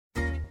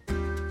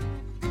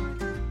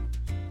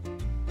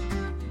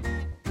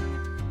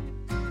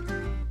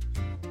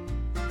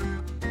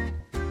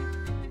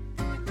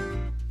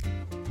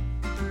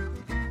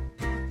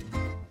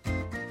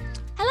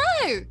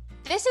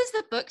This is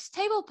the Books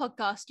Table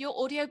Podcast, your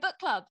audio book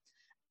club,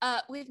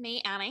 with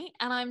me, Annie,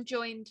 and I'm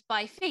joined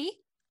by Fee.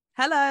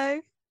 Hello.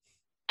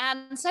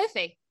 And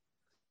Sophie.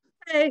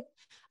 Hey.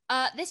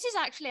 This is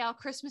actually our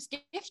Christmas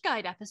gift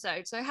guide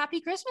episode, so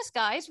happy Christmas,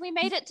 guys. We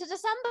made it to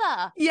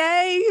December.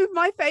 Yay,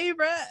 my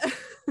favourite.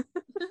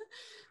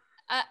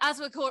 As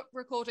we're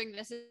recording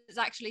this, it's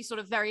actually sort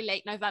of very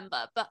late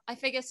November, but I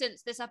figure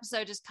since this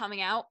episode is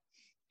coming out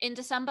in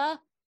December,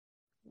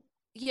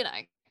 you know,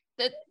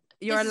 that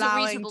you're this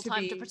allowing is a reasonable to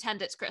time be... to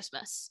pretend it's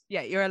Christmas.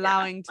 Yeah, you're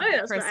allowing to be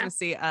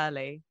Christmassy fair.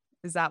 early.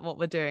 Is that what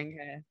we're doing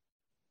here?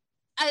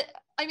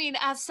 I mean,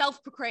 as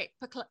self-proclaimed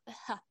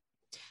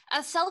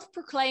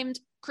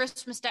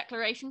Christmas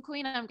declaration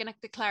queen, I'm going to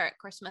declare it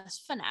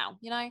Christmas for now,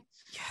 you know?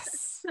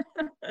 Yes.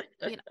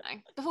 You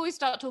know, before we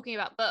start talking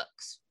about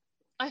books,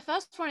 I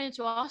first wanted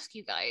to ask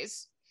you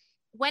guys,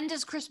 when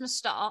does Christmas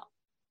start?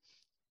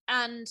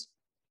 And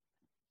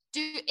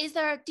do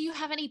you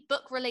have any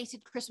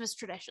book-related Christmas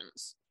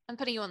traditions? I'm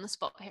putting you on the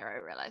spot here, I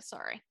realize,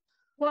 sorry.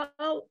 Well,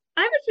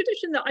 I have a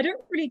tradition that I don't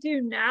really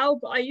do now,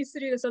 but I used to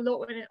do this a lot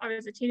when I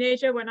was a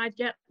teenager, when I'd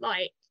get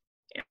like,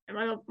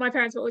 my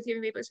parents were always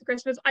giving me books for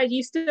Christmas. I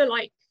used to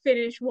like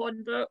finish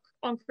one book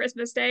on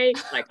Christmas Day,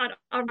 like I'd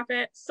unwrap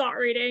it, start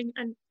reading,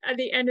 and at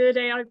the end of the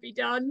day I'd be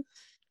done.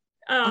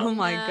 Oh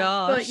my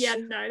gosh. But yeah,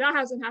 no, that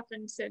hasn't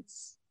happened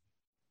since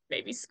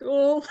maybe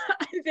school,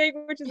 I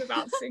think, which is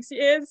about 6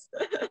 years.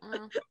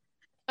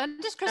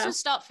 When does Christmas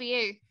start for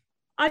you?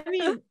 I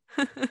mean,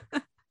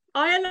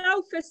 I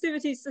allow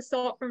festivities to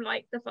start from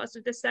like the 1st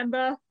of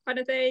December kind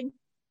of thing.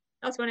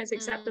 That's when it's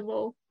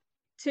acceptable.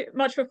 Too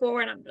much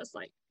before, and I'm just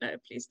like, no,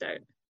 please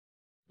don't.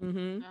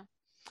 All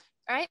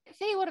right,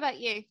 Fee, what about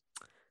you?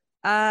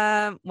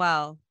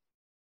 Well,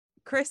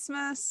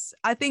 Christmas,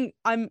 I think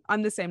I'm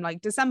the same.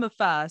 Like December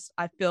 1st,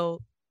 I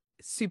feel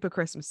super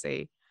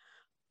Christmassy,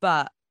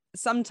 but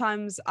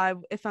sometimes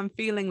if I'm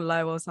feeling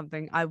low or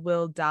something, I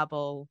will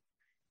dabble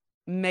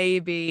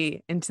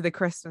maybe into the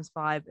Christmas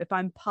vibe. If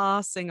I'm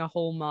passing a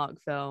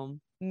Hallmark film,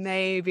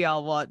 maybe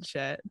I'll watch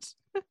it.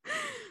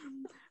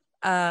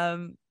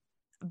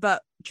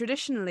 But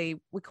traditionally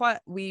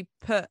we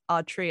put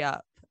our tree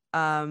up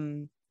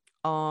on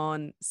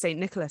St.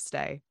 Nicholas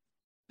Day,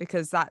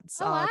 because that's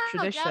our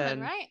tradition.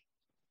 German, right?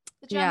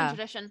 The German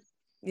tradition.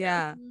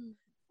 Yeah.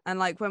 And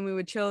like when we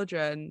were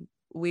children,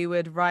 we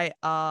would write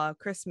our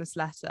Christmas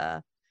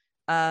letter,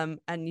 and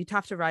you'd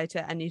have to write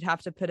it and you'd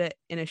have to put it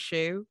in a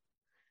shoe.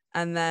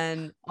 And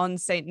then on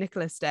St.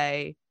 Nicholas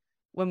Day,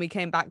 when we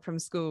came back from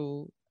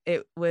school,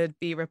 it would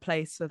be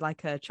replaced with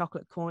like a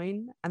chocolate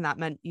coin. And that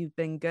meant you've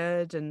been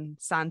good and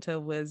Santa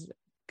was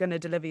going to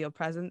deliver your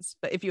presents.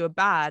 But if you were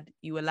bad,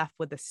 you were left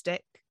with a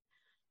stick.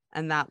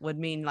 And that would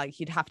mean like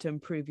you'd have to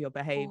improve your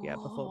behavior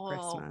before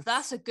Christmas.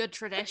 That's a good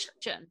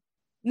tradition.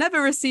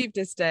 Never received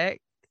a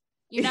stick.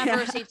 You never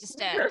received a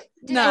stick?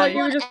 Did No,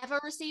 anyone ever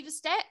receive a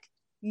stick?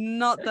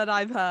 Not that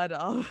I've heard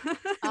of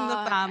in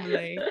the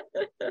family.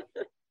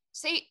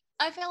 See,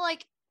 I feel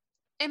like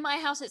in my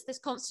house it's this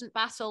constant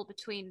battle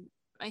between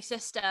my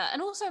sister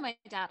and also my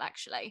dad,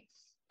 actually,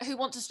 who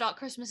want to start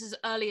Christmas as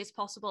early as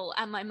possible,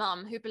 and my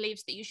mum, who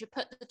believes that you should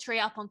put the tree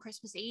up on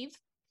Christmas Eve.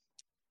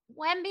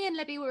 When me and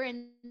Libby were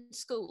in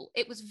school,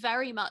 it was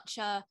very much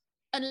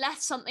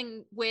unless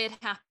something weird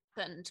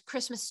happened,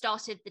 Christmas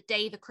started the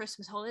day the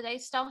Christmas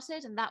holidays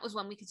started, and that was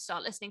when we could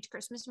start listening to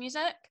Christmas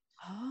music.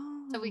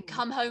 So we'd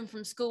come home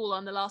from school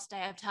on the last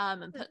day of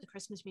term and put the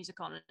Christmas music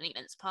on and eat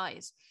mince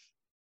pies.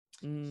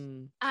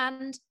 And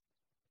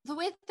the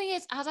weird thing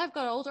is, as I've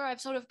got older,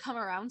 I've sort of come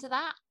around to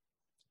that,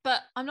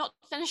 but I'm not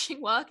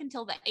finishing work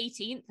until the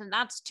 18th, and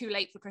that's too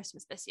late for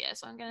Christmas this year,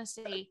 so I'm going to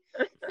see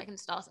if I can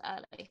start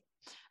early.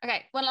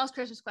 Okay, one last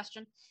Christmas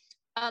question.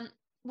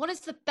 What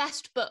is the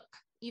best book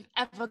you've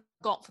ever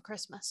got for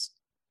Christmas?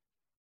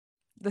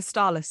 The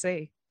Starless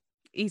Sea.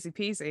 Easy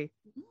peasy.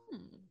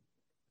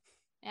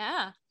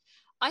 Yeah.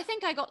 I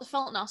think I got The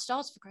Fault in Our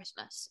Stars for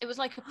Christmas. It was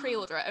like a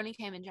pre-order. It only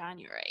came in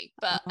January,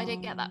 but I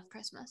did get that for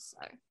Christmas.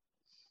 So I'm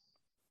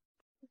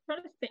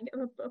trying to think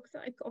of a book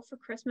that I got for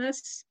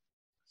Christmas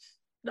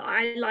that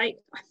I like.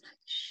 I'm like,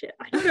 shit,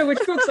 I don't know which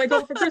books I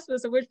got for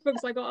Christmas and which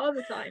books I got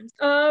other times.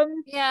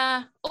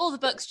 Yeah, all the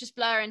books just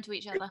blur into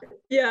each other.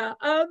 Yeah.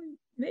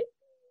 Maybe.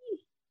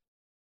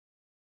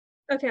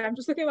 Okay, I'm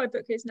just looking at my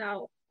bookcase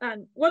now,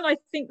 and one I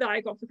think that I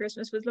got for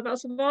Christmas was La Belle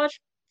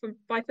Sauvage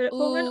by Philip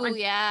Pullman.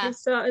 I'm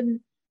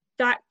certain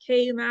that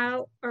came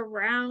out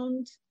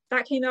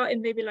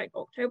in maybe like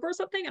October or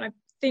something, and I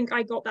think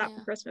I got that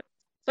for Christmas.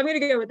 So I'm gonna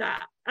go with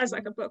that as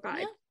like a book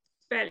I'm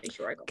fairly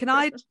sure I got for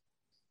Christmas.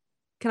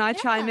 Can I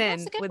chime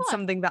in with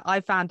something that I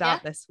found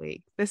out this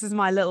week? This is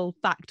my little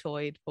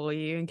factoid for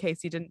you in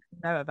case you didn't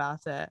know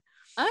about it.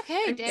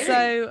 Okay, David.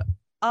 So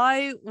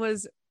I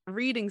was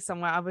reading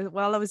somewhere,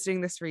 while I was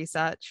doing this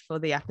research for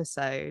the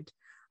episode,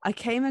 I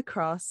came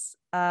across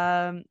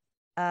an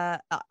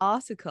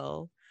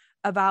article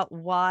about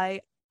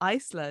why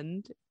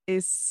Iceland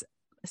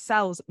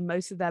sells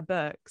most of their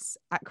books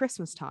at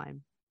Christmas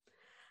time.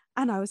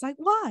 And I was like,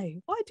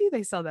 why do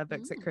they sell their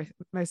books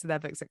most of their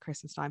books at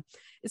Christmas time?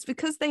 It's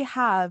because they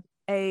have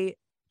a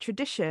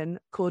tradition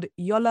called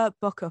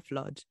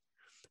Jolabokaflod,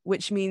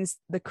 which means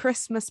the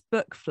Christmas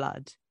book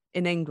flood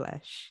in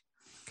English.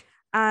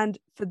 And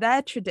for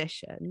their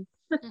tradition,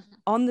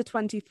 on the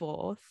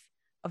 24th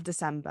of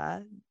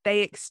December,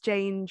 they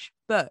exchange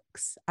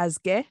books as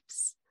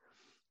gifts,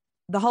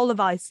 the whole of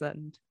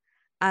Iceland.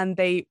 And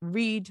they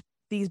read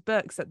these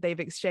books that they've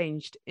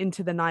exchanged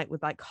into the night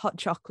with like hot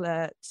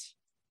chocolate,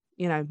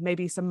 you know,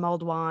 maybe some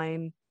mulled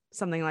wine,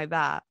 something like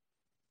that.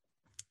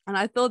 And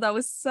I thought that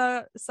was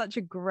such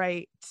a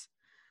great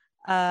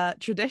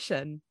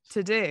tradition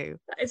to do.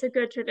 That is a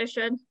good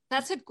tradition.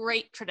 That's a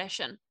great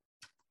tradition.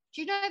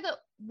 Do you know that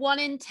 1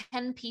 in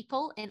 10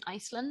 people in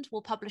Iceland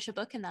will publish a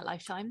book in their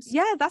lifetimes?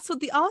 Yeah, that's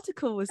what the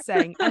article was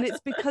saying. And it's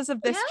because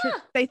of this,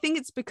 they think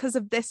it's because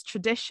of this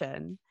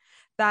tradition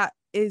that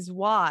is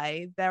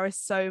why there are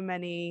so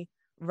many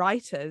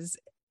writers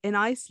in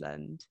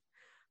Iceland.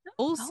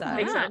 Also,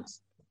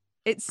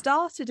 it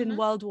started in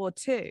World War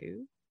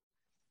II,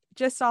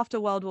 just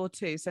after World War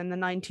II, so in the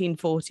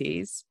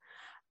 1940s.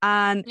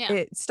 And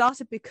it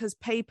started because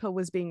paper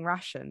was being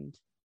rationed.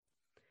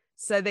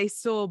 So they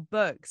saw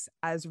books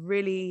as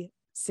really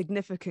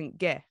significant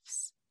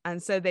gifts.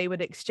 And so they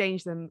would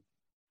exchange them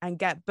and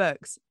get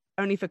books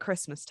only for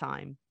Christmas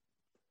time.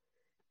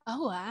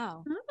 Oh,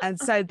 wow. And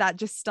so that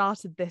just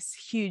started this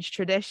huge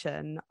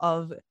tradition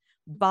of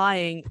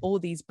buying all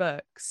these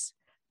books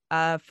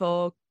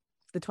for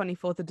the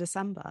 24th of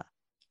December.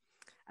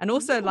 And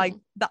also like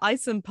the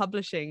Iceland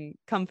publishing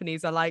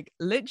companies are like,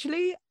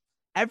 literally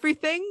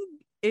everything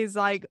is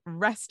like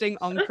resting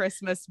on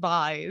Christmas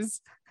buys.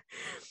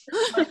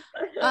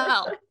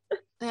 Wow.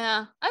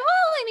 Yeah.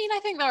 I mean, I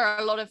think there are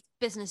a lot of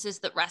businesses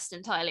that rest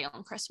entirely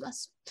on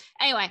Christmas.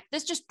 Anyway,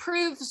 this just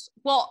proves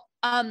what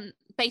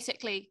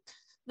basically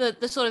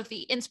the sort of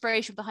the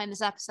inspiration behind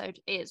this episode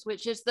is,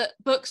 which is that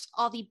books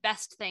are the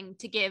best thing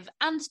to give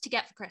and to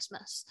get for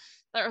Christmas.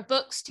 There are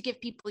books to give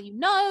people you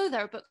know,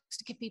 there are books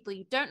to give people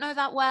you don't know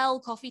that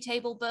well, coffee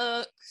table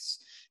books,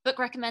 book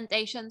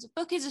recommendations. A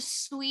book is a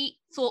sweet,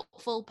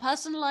 thoughtful,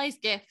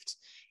 personalized gift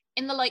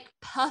in the like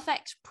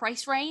perfect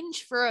price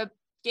range for a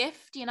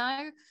gift, you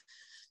know,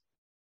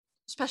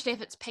 especially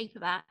if it's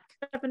paperback.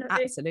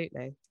 Definitely.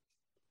 Absolutely.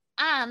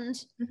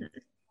 And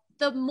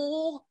the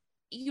more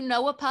you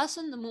know a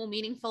person, the more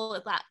meaningful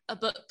that a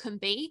book can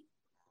be,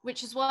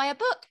 which is why a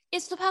book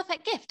is the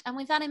perfect gift. And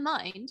with that in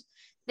mind,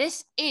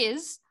 this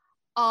is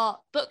our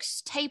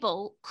Books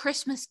Table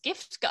Christmas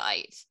gift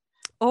guide.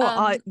 Or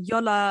our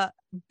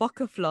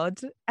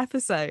Jolabokaflod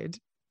episode.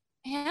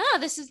 Yeah,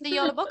 this is the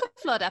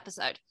Jolabokaflod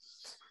episode.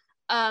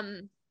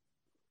 I'm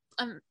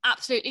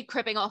absolutely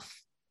cribbing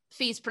off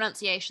Fee's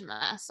pronunciation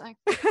there. So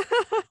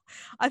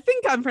I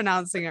think I'm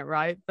pronouncing it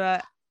right,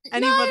 but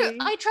anybody?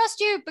 No, I trust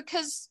you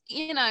because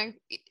you know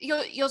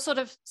you're sort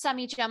of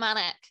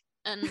semi-Germanic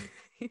and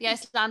the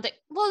Icelandic.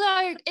 Well,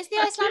 no, is the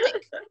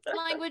Icelandic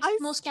language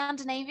more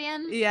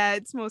Scandinavian? Yeah,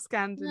 it's more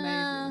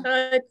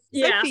Scandinavian.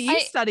 Yeah, Sophie, you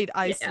studied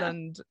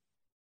Icelandic.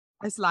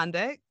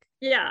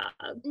 Yeah,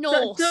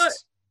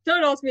 Norse.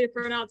 Don't ask me to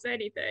pronounce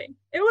anything.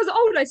 It was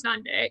Old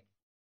Icelandic,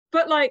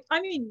 but like,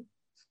 I mean,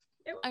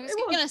 I was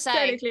going to say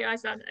technically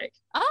Icelandic.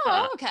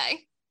 Oh,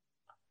 okay.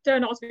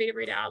 Don't ask me to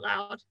read it out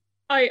loud.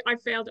 I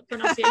failed at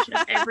pronunciation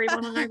of every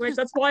one of language.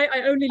 That's why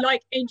I only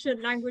like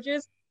ancient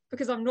languages,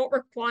 because I'm not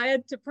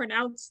required to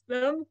pronounce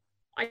them.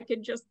 I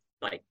can just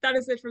like, that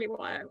is literally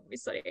why I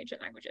always study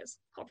ancient languages.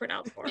 Can't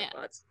pronounce foreign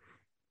words.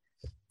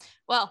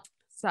 Well,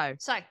 so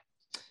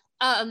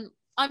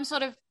I'm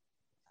sort of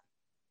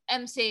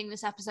emceeing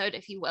this episode,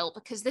 if you will,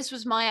 because this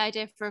was my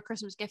idea for a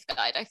Christmas gift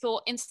guide. I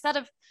thought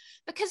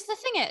because the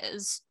thing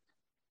is,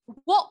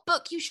 what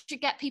book you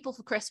should get people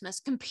for Christmas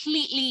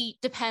completely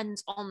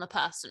depends on the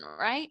person,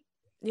 right?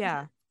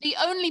 Yeah. The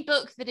only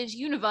book that is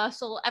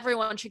universal,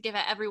 everyone should give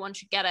it, everyone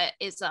should get it,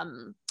 is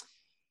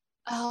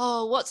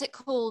what's it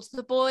called?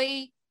 The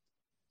Boy,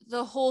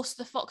 the Horse,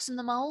 the Fox and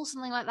the Mole,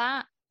 something like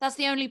that. That's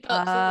the only book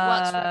that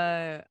works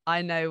for.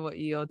 I know what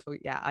you're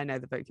talking. Yeah, I know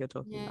the book you're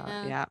talking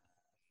about. Yeah.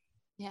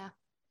 Yeah.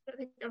 I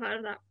think I've heard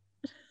of that.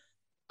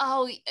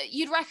 Oh,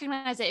 you'd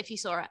recognize it if you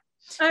saw it.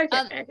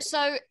 Okay.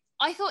 So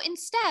I thought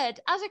instead,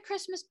 as a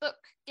Christmas book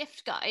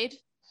gift guide,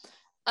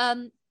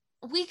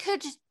 we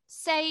could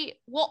say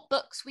what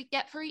books we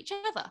get for each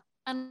other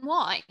and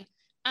why.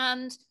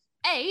 And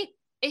A,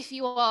 if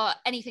you are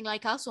anything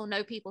like us or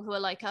know people who are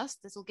like us,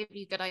 this will give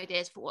you good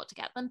ideas for what to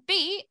get them.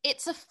 B,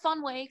 it's a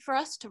fun way for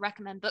us to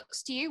recommend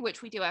books to you,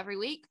 which we do every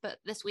week, but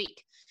this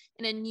week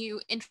in a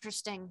new,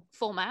 interesting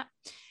format.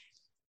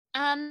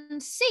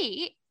 And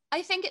C,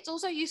 I think it's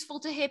also useful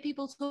to hear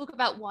people talk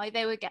about why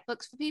they would get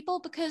books for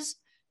people, because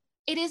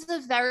it is a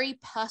very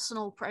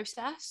personal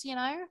process, you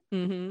know?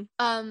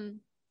 Mm-hmm.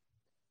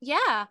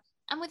 Yeah.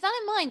 And with that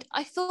in mind,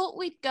 I thought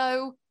we'd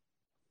go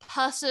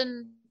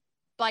person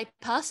by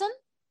person.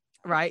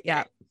 Right,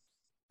 yeah.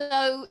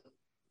 So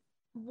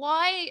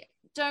why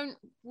don't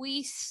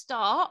we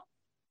start,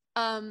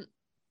 me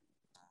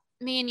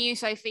and you,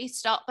 Sophie,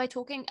 start by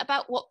talking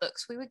about what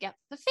books we would get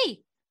for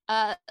Fee.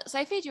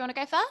 Sophie, do you want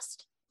to go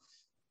first?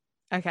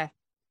 Okay.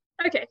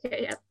 Okay,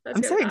 yeah.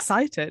 I'm so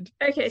excited.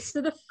 Okay,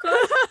 so the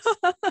first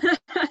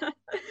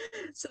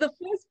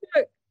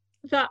book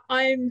that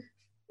I'm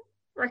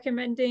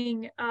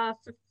recommending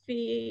for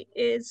Fee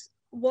is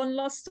One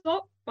Last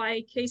Stop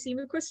by Casey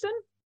McQuiston.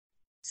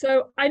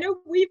 So I know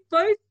we've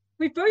both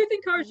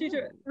encouraged you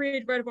to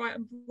read Red, White,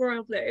 and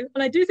Royal Blue,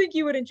 and I do think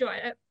you would enjoy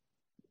it.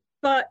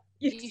 But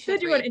you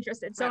said you weren't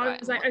interested, so I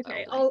was like,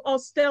 okay, I'll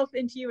stealth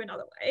into you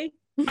another way.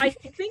 I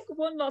think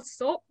One Last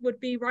Stop would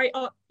be right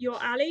up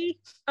your alley,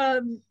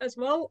 as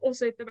well,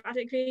 also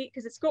thematically,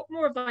 because it's got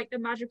more of like the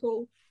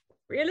magical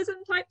realism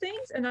type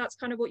things, and that's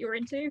kind of what you're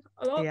into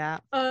a lot. Yeah.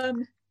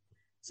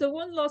 So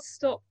One Last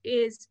Stop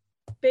is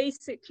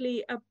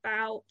basically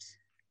about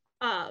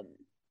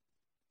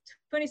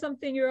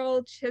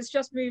 20-something-year-old has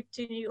just moved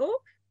to New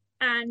York,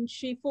 and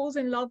she falls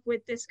in love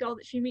with this girl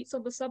that she meets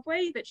on the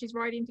subway that she's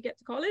riding to get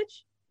to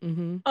college.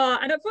 Mm-hmm.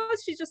 And at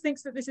first she just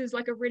thinks that this is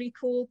like a really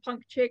cool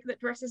punk chick that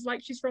dresses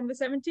like she's from the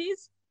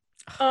 70s.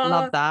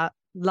 Love that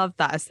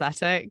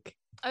aesthetic.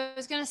 I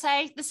was gonna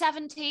say the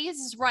 70s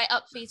is right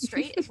up Fleet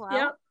Street as well.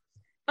 Yeah.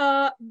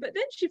 But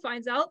then she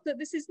finds out that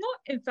this is not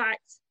in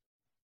fact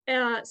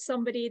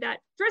somebody that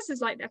dresses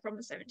like they're from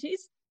the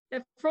 70s.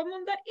 They're from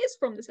one that is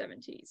from the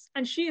 70s,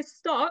 and she is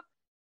stuck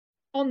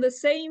on the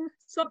same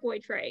subway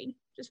train,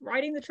 just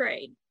riding the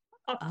train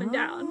up and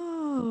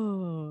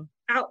down,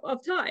 out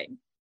of time.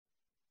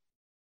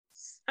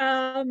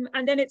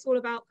 And then it's all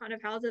about kind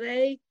of how do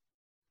they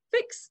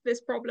fix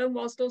this problem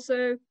whilst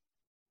also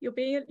you're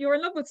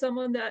in love with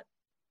someone that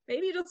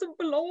maybe doesn't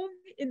belong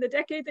in the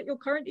decade that you're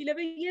currently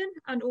living in,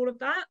 and all of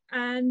that.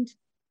 And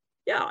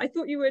yeah, I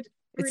thought you would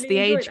really it's the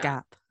age that.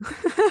 gap.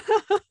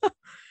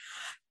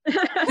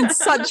 It's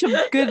such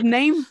a good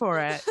name for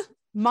it.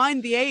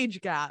 Mind the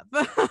age gap.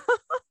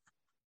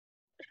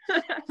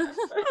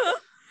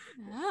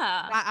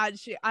 Yeah. That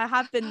actually, I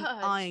have been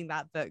eyeing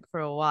that book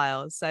for a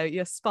while, so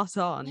you're spot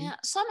on. Yeah,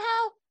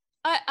 somehow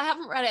I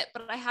haven't read it,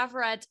 but I have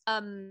read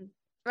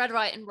Red,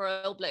 White, and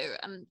Royal Blue,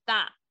 and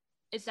that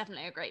is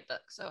definitely a great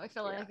book. So I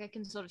feel like I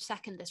can sort of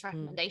second this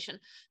recommendation.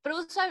 But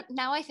also,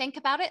 now I think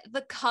about it,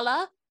 the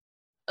color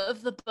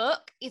of the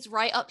book is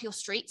right up your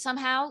street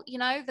somehow. You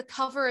know, the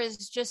cover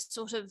is just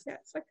sort of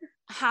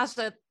has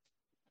a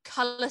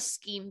color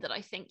scheme that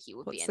I think you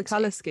would be into. What's the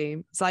color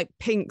scheme? It's like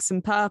pinks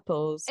and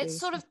purples. It's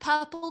sort of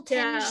purple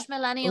tinged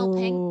millennial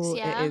pinks.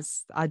 Yeah, it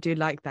is. I do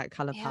like that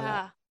color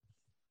palette.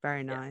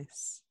 Very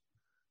nice.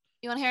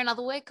 You want to hear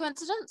another weird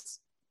coincidence?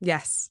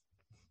 Yes.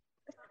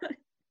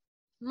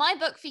 My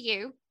book for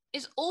you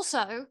is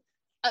also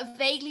a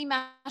vaguely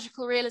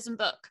magical realism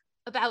book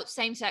about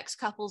same-sex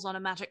couples on a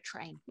magic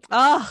train.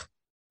 Oh,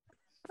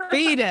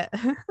 feed it.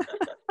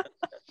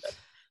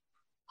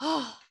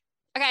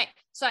 Okay,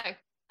 so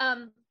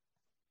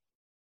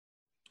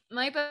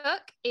my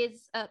book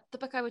is the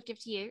book I would give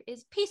to you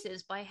is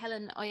Pieces by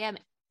Helen Oyeyemi.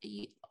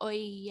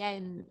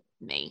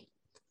 Oyeyemi.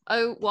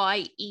 I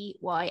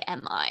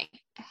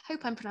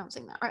hope I'm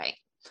pronouncing that right.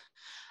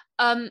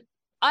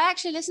 I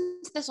actually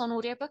listened to this on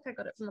audiobook. I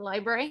got it from the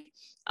library.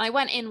 I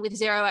went in with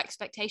zero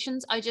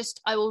expectations. I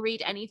will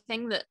read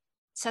anything that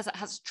says it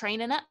has a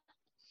train in it.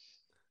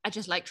 I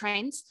just like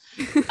trains.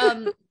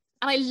 And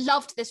I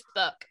loved this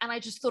book, and I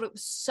just thought it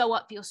was so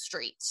up your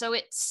street. So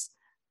it's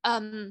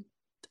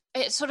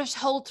sort of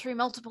told through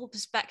multiple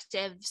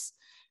perspectives,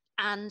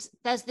 and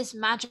there's this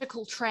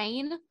magical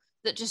train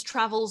that just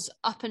travels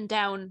up and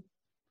down,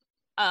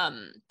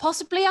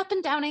 possibly up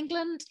and down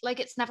England. Like,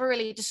 it's never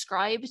really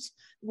described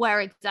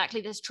where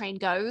exactly this train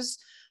goes,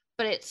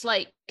 but it's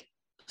like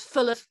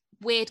full of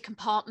weird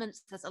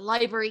compartments. There's a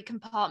library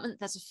compartment,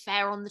 there's a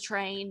fair on the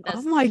train,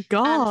 oh my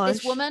gosh, and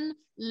this woman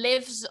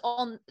lives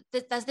on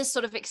there's this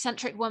sort of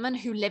eccentric woman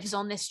who lives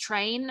on this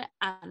train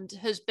and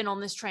has been on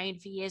this train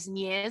for years and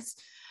years,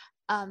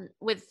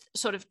 with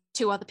sort of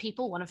two other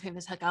people, one of whom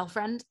is her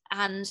girlfriend,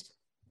 and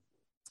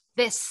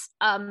this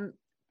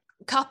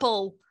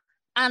couple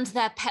and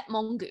their pet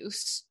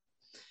mongoose.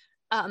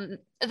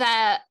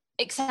 Their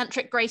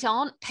eccentric great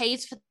aunt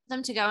pays for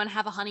them to go and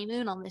have a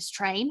honeymoon on this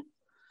train.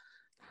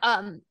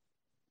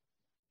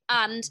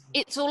 And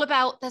it's all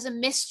about, there's a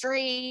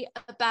mystery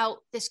about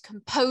this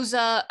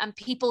composer and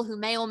people who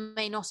may or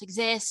may not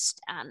exist.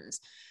 And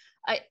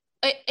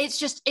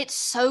it's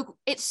so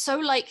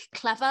like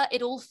clever.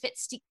 It all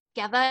fits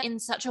together in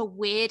such a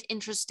weird,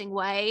 interesting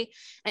way.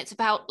 And it's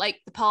about like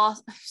the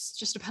past, I was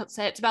just about to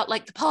say, it's about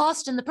like the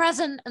past and the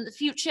present and the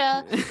future.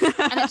 And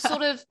it's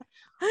sort of,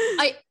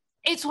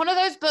 it's one of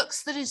those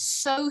books that is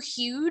so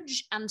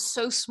huge and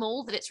so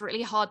small that it's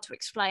really hard to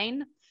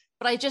explain.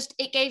 But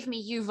it gave me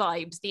you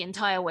vibes the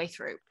entire way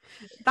through.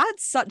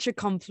 That's such a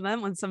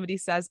compliment when somebody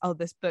says, oh,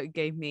 this book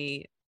gave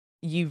me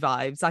you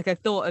vibes. Like, I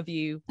thought of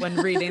you when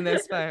reading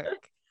this book.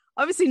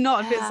 Obviously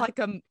not if it's like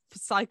a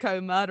psycho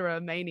murderer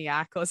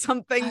maniac or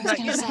something, but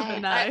you never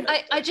know.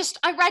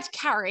 I read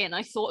Carrie and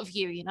I thought of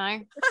you, you know?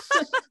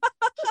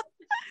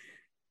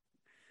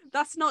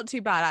 That's not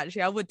too bad,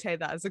 actually. I would take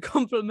that as a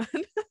compliment.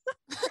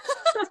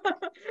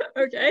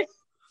 Okay.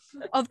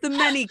 Of the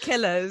many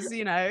killers,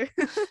 you know.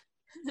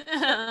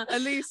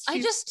 At least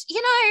I just,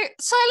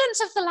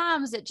 Silence of the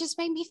Lambs, it just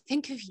made me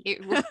think of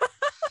you.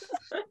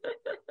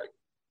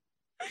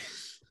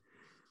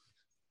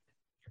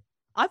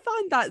 I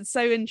find that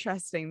so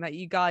interesting that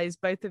you guys,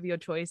 both of your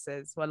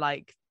choices were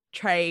like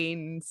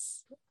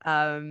trains,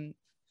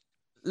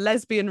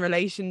 lesbian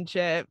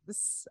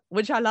relationships,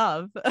 which I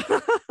love.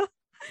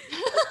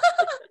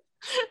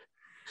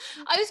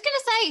 I was going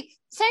to say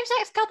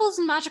same-sex couples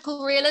and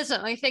magical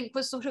realism, I think,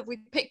 was sort of, we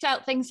picked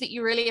out things that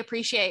you really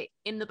appreciate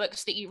in the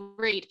books that you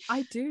read.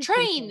 I do.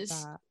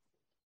 Trains,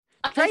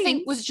 I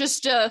think, was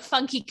just a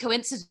funky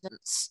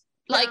coincidence.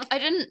 Yeah. Like, I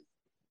didn't,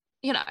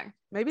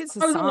 Maybe it's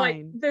a I sign.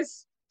 like,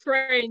 this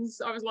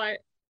trains, I was like,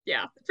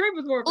 yeah, the train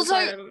was more of a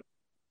sign.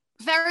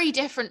 Very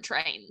different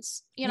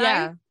trains,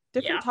 Yeah,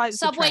 different types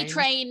subway of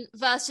train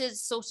versus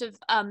sort of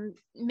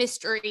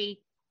mystery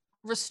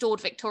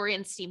restored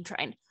Victorian steam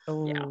train.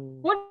 Oh. Yeah,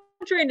 one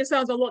train that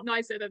sounds a lot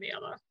nicer than the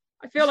other.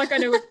 I feel like I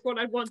know which one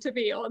I'd want to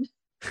be on.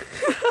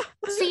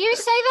 So you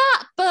say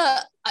that,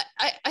 but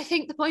I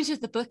think the point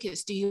of the book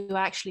is, do you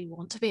actually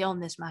want to be on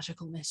this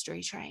magical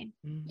mystery train?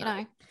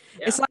 Yeah.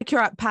 It's like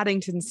you're at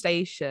Paddington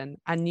Station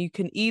and you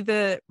can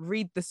either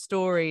read the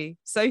story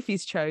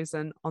Sophie's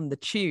chosen on the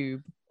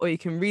tube, or you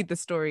can read the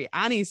story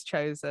Annie's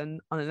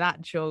chosen on an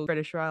actual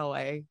British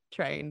Railway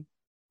train.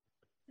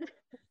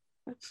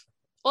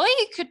 Or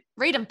you could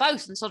read them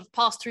both and sort of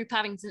pass through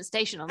Paddington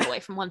Station on the way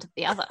from one to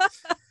the other.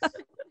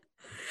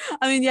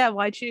 I mean, yeah,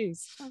 why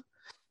choose?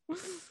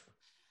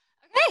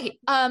 Okay.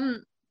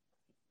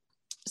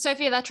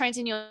 Sophie, are there trains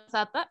in your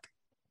third book?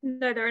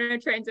 No, there are no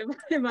trains in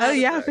my Oh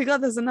yeah, book. I forgot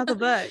there's another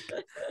book.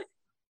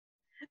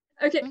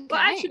 Okay, well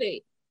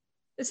actually,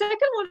 the second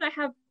one I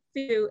have for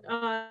you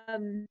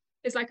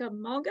is like a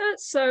manga,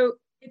 so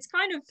it's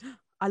kind of,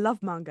 I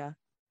love manga.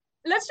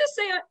 let's just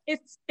say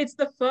it's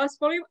the first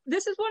volume.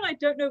 This is one I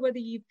don't know whether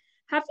you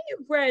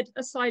read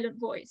A Silent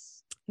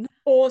Voice? No.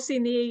 Or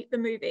seen the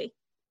movie?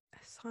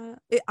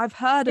 I've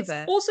heard of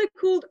it. It's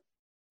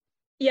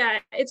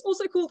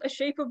also called A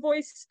Shape of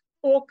Voice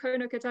or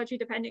Kono Katachi,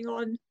 depending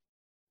on.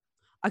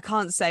 I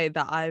can't say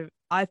that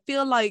I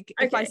feel like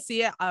if I Okay.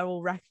 see it, I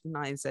will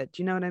recognize it.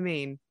 Do you know what I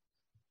mean?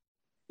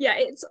 Yeah,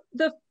 it's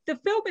the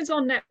film is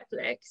on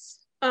Netflix.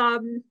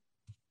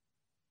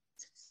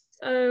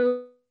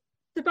 So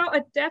it's about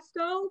a deaf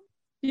girl.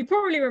 You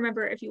probably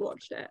remember it if you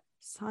watched it.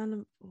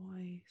 Silent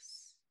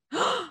Voice.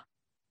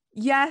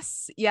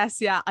 Yes,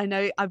 yeah. I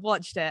know. I've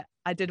watched it.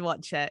 I did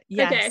watch it.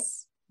 Yes. Okay.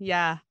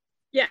 Yeah.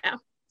 Yeah.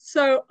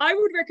 So I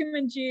would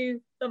recommend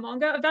you the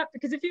manga of that,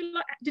 because if you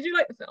did you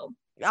like the film?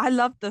 I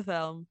loved the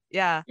film.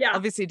 Yeah. Yeah.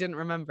 Obviously didn't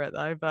remember it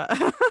though, but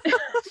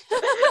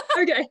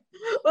Okay.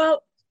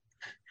 Well,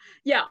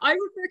 yeah, I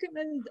would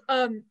recommend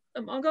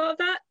the manga of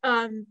that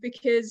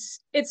because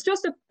it's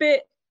just a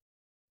bit,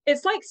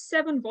 it's like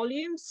 7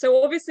 volumes,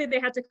 so obviously they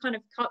had to kind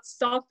of cut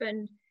stuff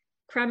and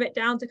cram it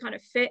down to kind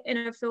of fit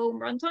in a film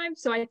runtime.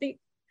 So I think,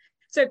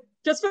 so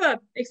just for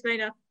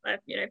explainer,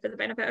 for the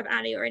benefit of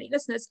Annie or any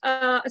listeners,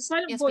 A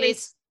Silent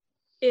Voice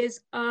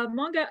is a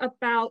manga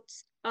about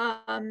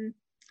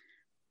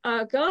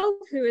a girl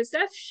who is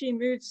deaf. She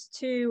moves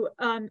to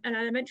an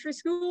elementary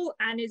school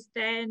and is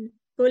then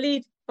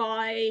bullied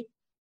by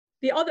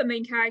the other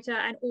main character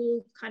and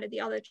all kind of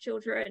the other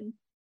children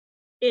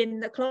in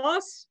the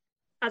class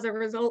as a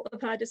result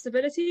of her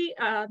disability.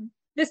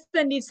 This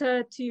then leads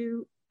her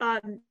to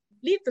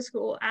leave the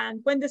school, and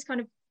when this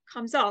kind of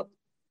comes up,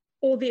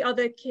 all the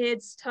other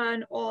kids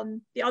turn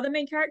on the other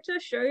main character,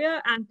 Shoya,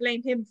 and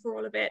blame him for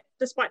all of it,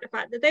 despite the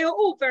fact that they are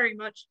all very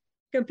much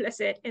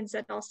complicit in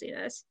said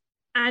nastiness.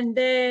 And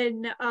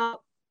then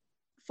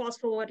fast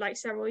forward like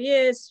several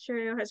years,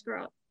 Shoya has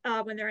grown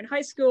up when they're in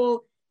high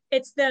school.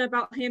 It's then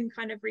about him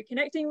kind of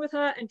reconnecting with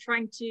her and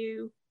trying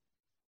to,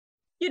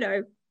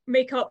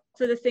 make up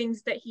for the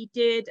things that he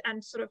did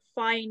and sort of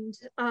find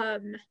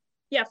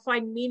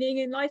meaning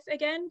in life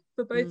again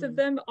for both of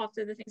them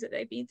after the things that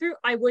they've been through.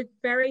 I would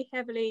very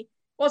heavily,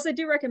 whilst I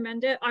do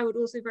recommend it, I would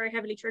also very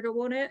heavily trigger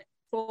warn it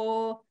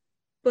for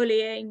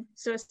bullying,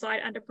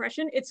 suicide, and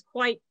depression. It's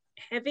quite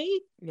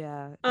heavy.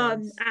 Yeah.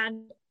 And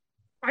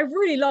I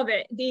really love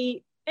it.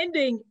 The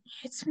ending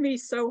hits me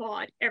so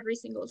hard every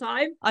single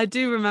time. I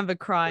do remember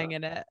crying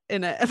in it a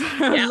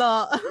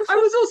lot. I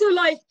was also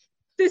like,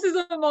 this is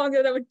a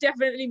manga that would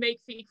definitely make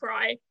Fee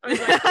cry. I was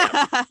like,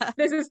 yeah,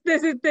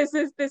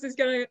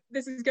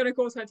 this is gonna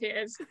cause her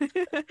tears.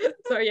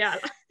 So yeah,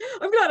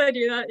 I'm glad I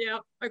do that. Yeah,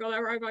 I got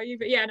that right about you.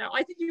 But yeah, no,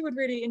 I think you would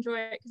really enjoy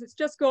it because it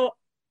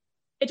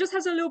just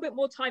has a little bit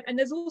more time, and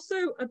there's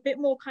also a bit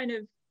more kind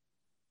of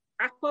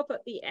wrap up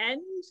at the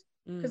end,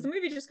 because the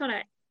movie just kind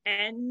of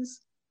ends.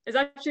 There's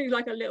actually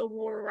like a little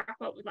more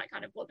wrap up with like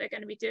kind of what they're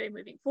going to be doing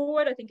moving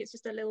forward. I think it's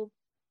just a little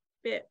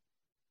bit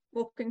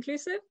more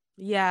conclusive.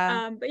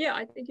 Yeah. But yeah,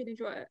 I think you'd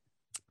enjoy it.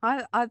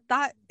 I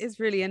that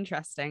is really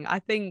interesting. I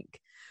think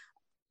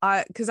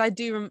because I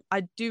do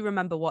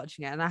remember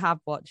watching it, and I have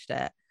watched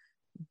it.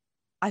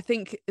 I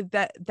think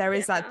that there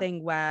is that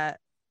thing where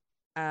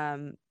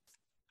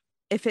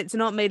if it's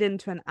not made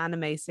into an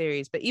anime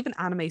series, but even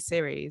anime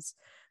series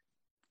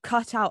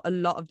cut out a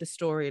lot of the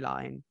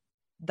storyline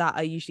that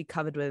are usually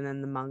covered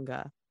within the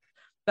manga.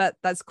 But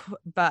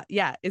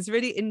yeah, it's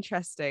really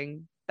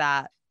interesting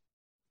that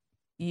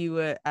you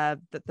were that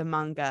the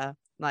manga,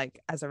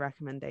 like, as a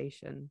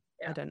recommendation.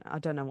 Yeah. I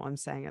don't know what I'm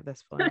saying at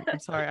this point. I'm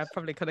sorry, I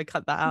probably could have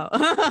cut that out.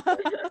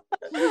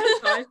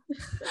 Fine.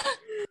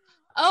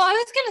 Oh, I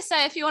was going to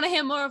say, if you want to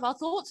hear more of our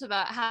thoughts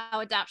about how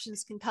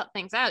adaptations can cut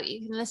things out,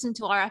 you can listen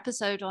to our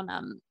episode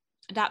on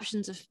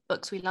adaptations of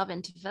books we love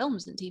into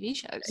films and TV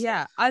shows.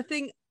 Yeah, I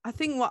think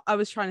what I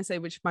was trying to say,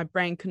 which my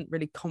brain couldn't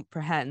really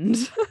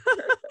comprehend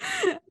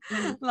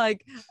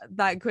like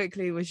that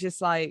quickly, was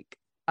just like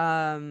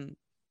I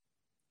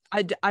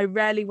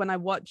rarely, when I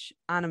watch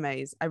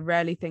animes, I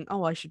rarely think,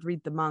 oh, I should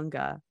read the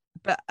manga,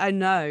 but I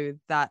know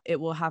that it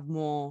will have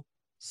more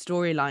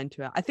storyline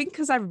to it. I think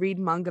because I read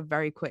manga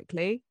very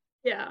quickly.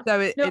 Yeah.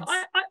 So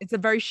it's a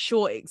very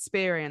short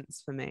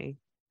experience for me.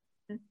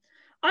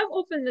 I'm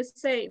often the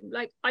same.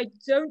 Like, I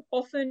don't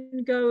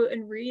often go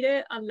and read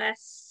it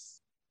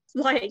unless,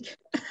 like,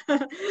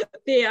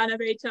 the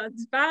anime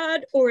turns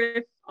bad, or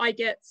if I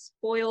get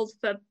spoiled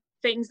for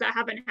things that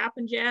haven't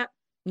happened yet.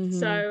 Mm-hmm.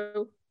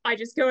 So I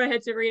just go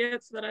ahead to read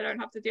it so that I don't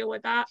have to deal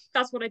with that.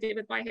 That's what I did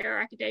with My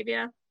Hero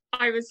Academia.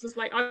 I was just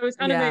like, I was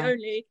anime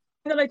only.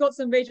 And then I got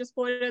some major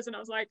spoilers and I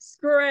was like,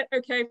 screw it.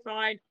 Okay,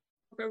 fine.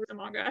 I'll go with the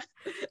manga.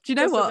 Do you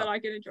know what? So that I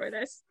can enjoy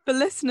this. For the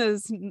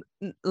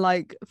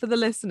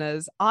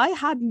listeners, I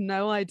had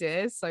no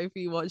idea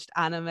Sophie watched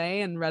anime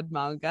and read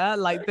manga.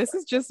 Like, this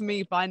is just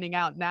me finding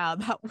out now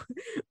that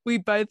we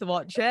both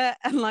watch it.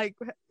 And like,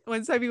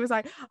 when Sophie was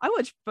like, I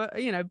watched,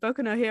 Boku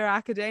no Hero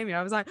Academia,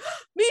 I was like,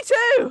 me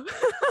too.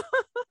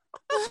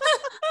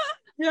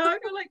 Yeah, I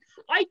feel like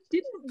I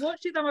didn't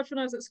watch it that much when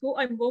I was at school.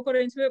 I more got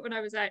into it when I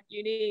was at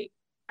uni.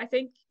 I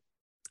think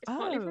it's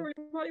partly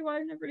why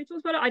I never really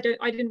talked about it.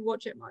 I didn't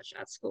watch it much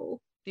at school.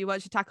 Do you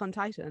watch Attack on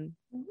Titan?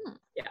 Mm-hmm.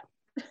 Yeah.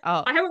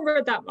 Oh, I haven't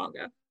read that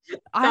manga.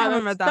 I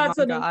haven't read that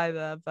manga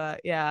either,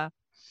 but yeah.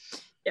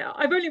 Yeah,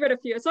 I've only read a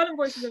few. Silent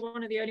Voices are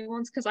one of the only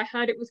ones because I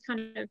heard it was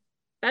kind of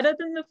better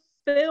than the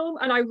film,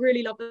 and I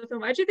really love the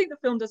film. I actually think the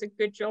film does a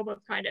good job of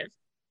kind of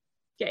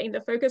getting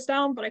the focus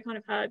down, but I kind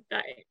of heard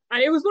that,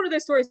 and it was one of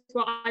those stories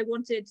where I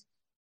wanted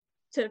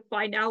to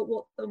find out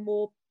what the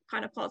more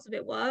kind of parts of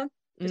it were,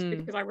 just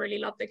because I really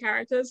love the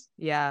characters.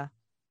 Yeah.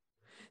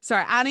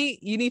 Sorry, Annie,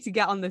 you need to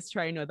get on this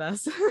train with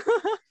us.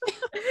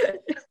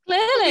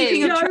 Clearly.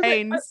 Speaking of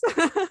trains.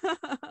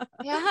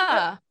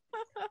 Yeah.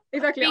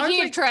 Exactly.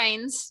 Speaking of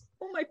trains.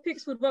 All my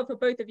picks would work for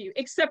both of you,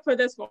 except for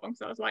this one.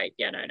 So I was like,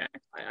 yeah, no.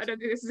 I don't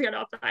think this is going to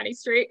up Annie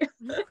Street.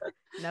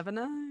 Never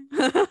know.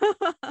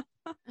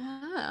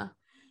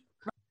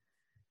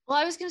 Well,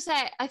 I was going to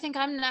say, I think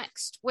I'm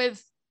next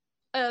with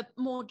a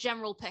more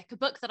general pick, a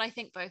book that I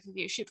think both of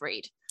you should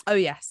read. Oh,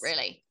 yes.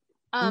 Really.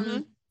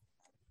 And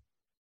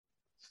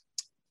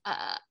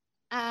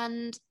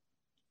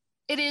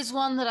it is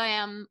one that I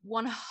am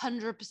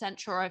 100%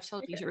 sure I've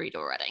told you to read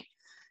already.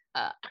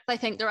 I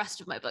think the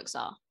rest of my books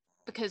are,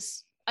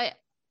 because I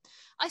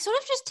sort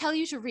of just tell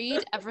you to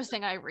read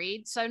everything I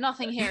read, so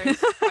nothing here is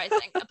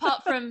surprising,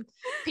 apart from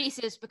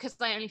Pieces, because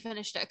I only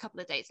finished it a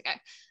couple of days ago.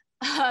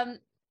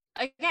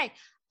 Okay.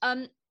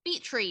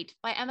 Beach Read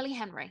by Emily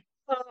Henry.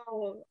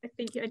 Oh, I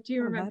think I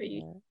do remember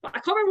you. But I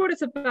can't remember what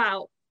it's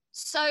about.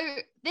 So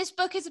this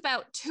book is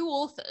about two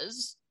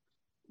authors,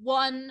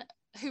 one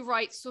who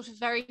writes sort of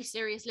very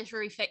serious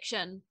literary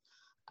fiction,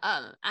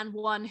 and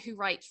one who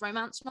writes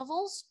romance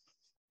novels.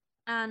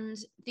 And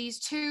these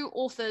two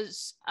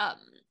authors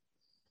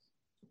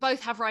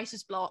both have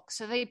writer's block,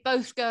 so they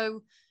both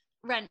go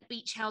rent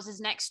beach houses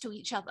next to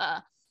each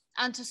other,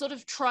 and to sort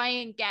of try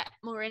and get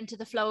more into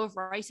the flow of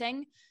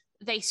writing,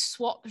 they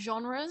swap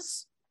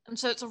genres. And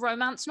so it's a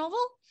romance novel,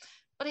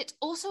 but it's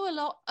also a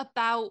lot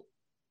about,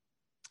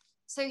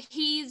 so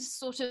he's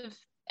sort of,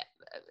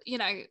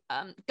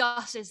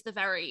 Gus is the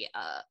very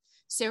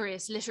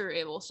serious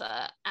literary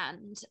author,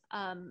 and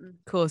of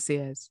course he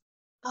is.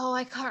 Oh,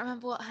 I can't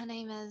remember what her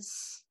name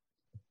is.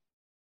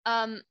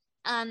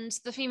 And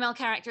the female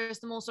character is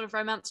the more sort of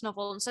romance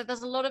novel. And so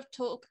there's a lot of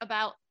talk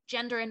about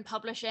gender in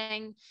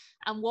publishing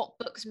and what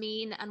books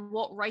mean and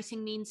what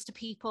writing means to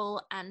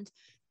people and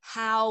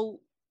how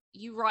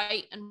you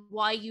write and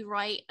why you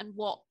write and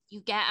what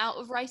you get out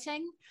of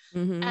writing.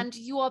 Mm-hmm. And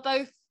you are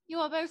both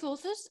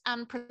authors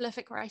and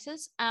prolific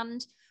writers.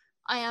 And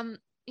I am,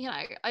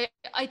 I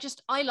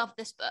love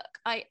this book.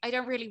 I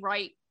don't really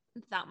write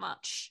that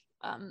much,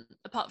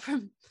 apart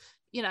from,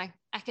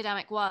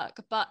 academic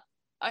work, but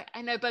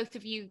I know both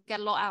of you get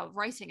a lot out of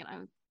writing,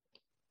 and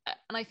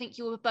I think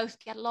you will both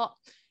get a lot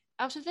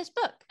out of this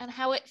book and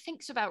how it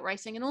thinks about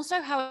writing, and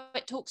also how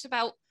it talks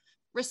about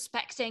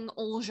respecting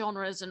all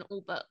genres and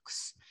all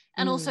books.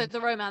 And also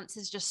the romance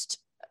is just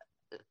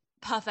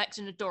perfect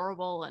and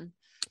adorable. And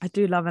I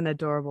do love an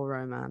adorable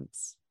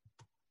romance.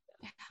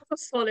 A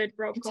solid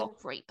rom-com. It's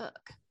a great book.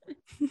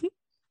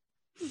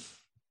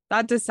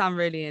 That does sound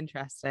really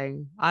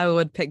interesting. I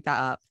would pick that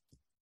up.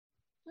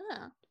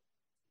 Yeah.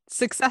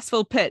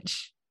 Successful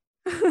pitch.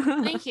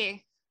 Thank you.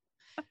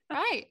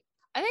 Right.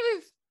 I think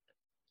we've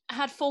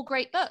had 4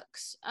 great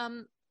books.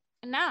 And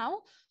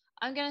now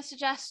I'm going to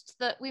suggest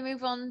that we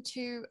move on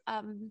to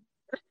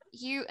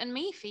you and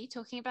me, Fee,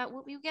 talking about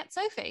what we would get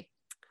Sophie.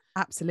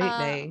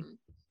 Absolutely.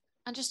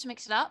 And just to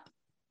mix it up,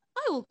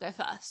 I will go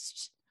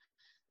first.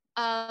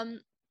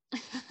 And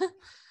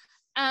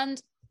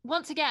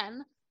once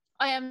again,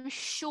 I am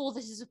sure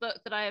this is a book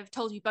that I have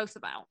told you both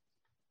about.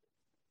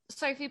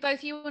 Sophie,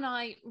 both you and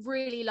I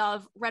really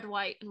love Red,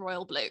 White, and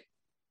Royal Blue.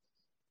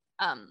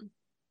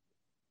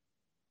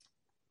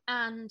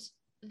 And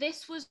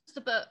this was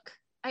the book.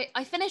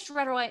 I finished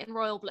Red, White, and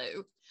Royal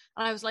Blue,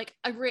 and I was like,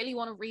 I really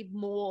want to read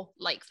more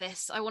like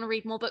this. I want to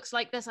read more books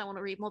like this. I want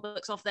to read more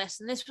books off this.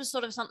 And this was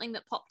sort of something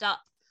that popped up,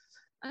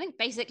 I think,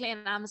 basically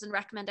in Amazon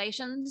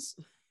recommendations.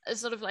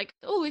 It's sort of like,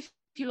 oh, if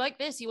you like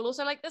this, you will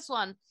also like this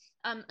one.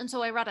 And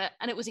so I read it,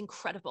 and it was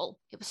incredible.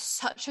 It was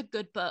such a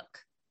good book.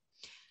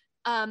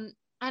 And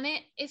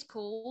it is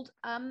called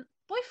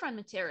Boyfriend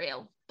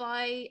Material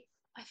by,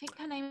 I think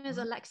her name is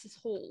Alexis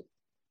Hall.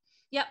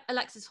 Yep,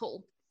 Alexis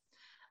Hall.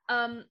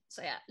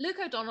 So yeah, Luke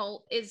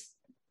O'Donnell is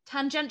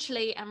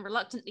tangentially and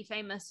reluctantly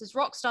famous. His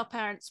rock star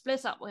parents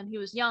split up when he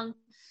was young,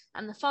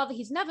 and the father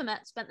he's never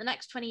met spent the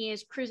next 20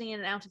 years cruising in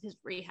and out of his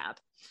rehab.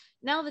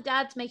 Now the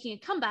dad's making a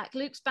comeback,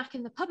 Luke's back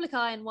in the public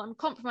eye, and one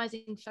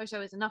compromising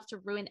photo is enough to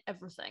ruin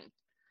everything.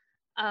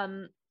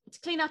 To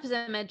clean up his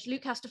image,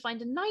 Luke has to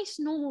find a nice,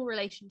 normal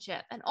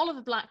relationship, and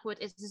Oliver Blackwood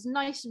is as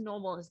nice and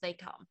normal as they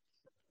come.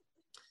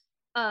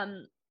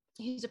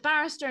 He's a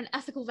barrister and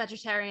ethical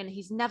vegetarian.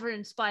 He's never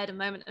inspired a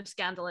moment of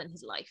scandal in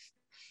his life.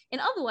 In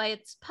other ways,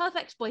 it's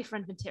perfect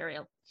boyfriend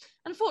material.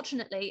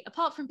 Unfortunately,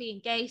 apart from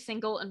being gay,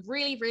 single, and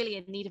really, really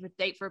in need of a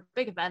date for a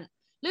big event,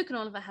 Luke and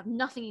Oliver have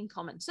nothing in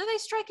common, so they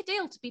strike a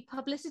deal to be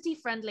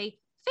publicity-friendly,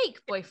 fake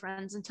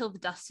boyfriends until the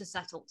dust has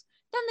settled.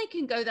 Then they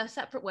can go their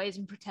separate ways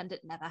and pretend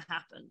it never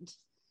happened.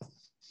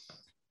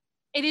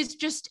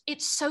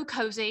 It's so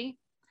cozy.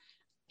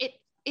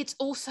 It's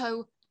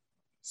also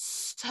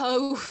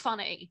so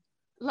funny.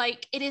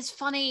 Like, it is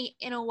funny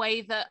in a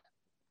way that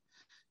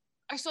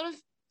I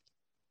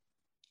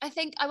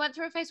think I went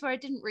through a phase where I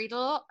didn't read a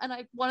lot,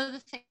 and one of the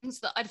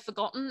things that I'd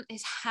forgotten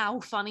is how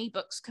funny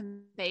books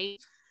can be.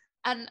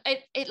 And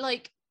it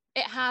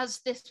has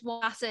this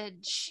one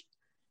passage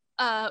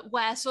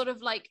where sort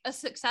of like a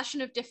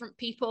succession of different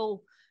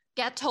people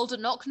get told a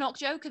knock-knock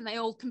joke, and they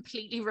all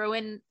completely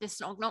ruin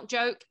this knock-knock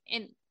joke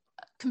in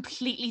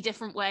completely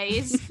different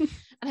ways.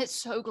 And it's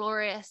so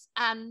glorious.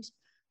 And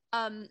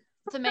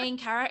the main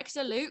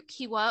character, Luke,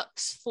 he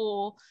works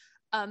for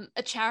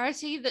a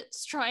charity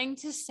that's trying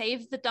to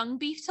save the dung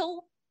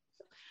beetle.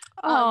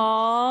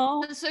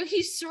 And so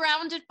he's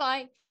surrounded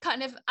by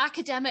kind of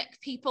academic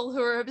people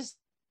who are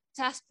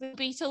obsessed with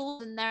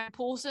beetles and their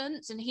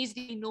importance, and he's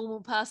the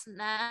normal person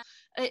there.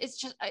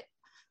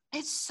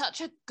 It's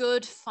such a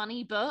good,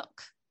 funny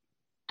book,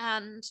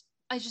 and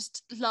I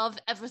just love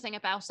everything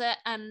about it.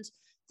 And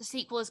the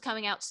sequel is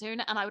coming out soon,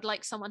 and I would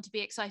like someone to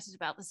be excited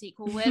about the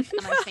sequel with,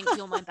 and I think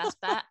you're my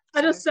best bet.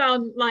 That does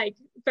sound like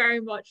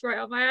very much right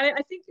on my alley.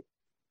 I think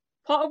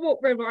part of what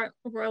Red, White,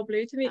 Royal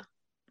Blue to me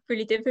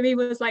really did for me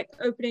was like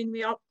opening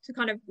me up to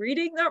kind of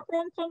reading that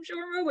rom-com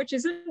genre, which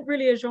isn't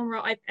really a genre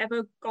I've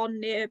ever gone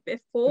near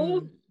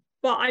before,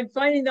 but I'm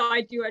finding that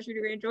I do actually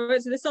really enjoy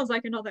it. So this sounds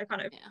like another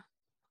kind of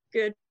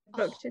good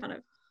book to kind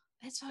of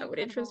that would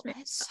interest me.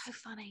 It's so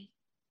funny,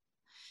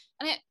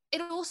 and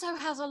it also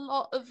has a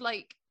lot of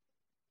like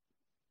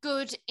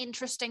good,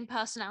 interesting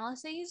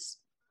personalities.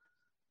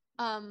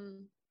 Yeah.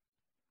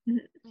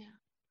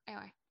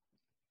 Anyway,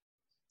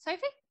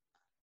 Sophie.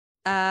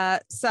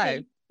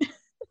 So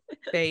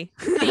B.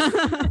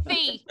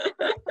 B.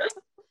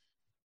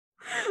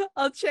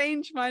 I'll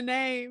change my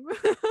name.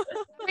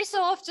 Every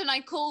so often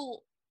I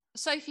call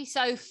Sophie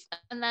Soph,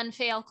 and then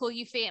Fee, I'll call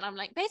you Fee, and I'm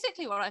like,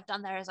 basically what I've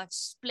done there is I've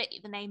split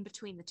the name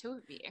between the two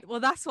of you. Well,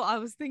 that's what I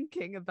was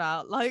thinking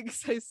about. Like,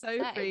 so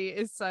Sophie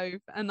is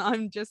Soph, and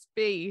I'm just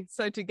B.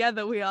 So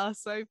together we are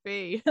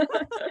Sophie.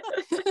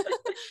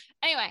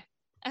 Anyway,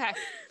 okay.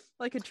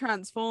 Like a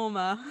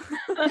transformer.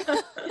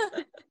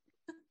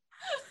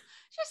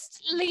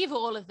 Just leave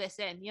all of this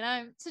in, you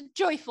know? It's a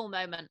joyful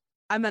moment.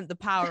 I meant the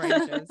Power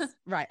Rangers.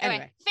 Right,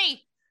 anyway.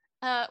 Fee,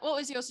 what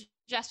was your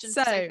suggestion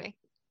for Sophie?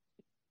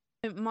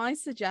 My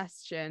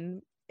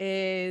suggestion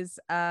is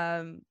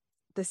The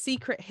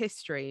Secret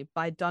History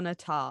by Donna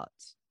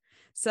Tartt.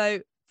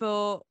 So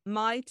for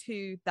my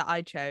two that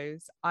I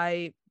chose,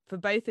 for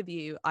both of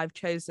you, I've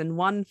chosen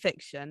one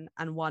fiction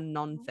and one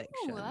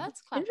non-fiction. Oh,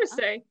 that's clever.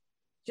 Interesting.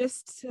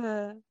 Just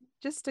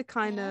to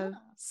kind of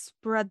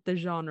spread the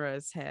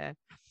genres here.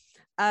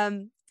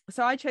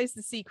 So I chose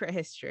The Secret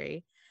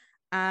History,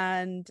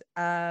 and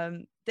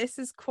this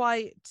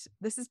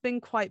has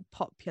been quite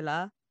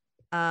popular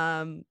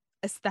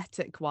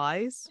aesthetic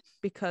wise,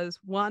 because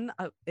one,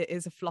 it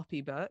is a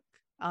floppy book.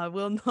 I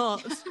will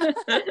not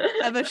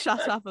ever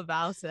shut up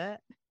about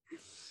it.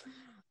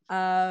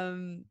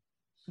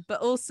 But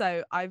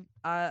also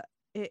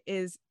it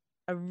is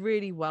a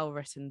really well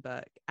written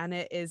book, and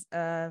it's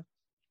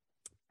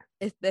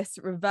this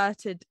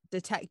reverted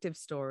detective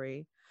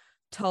story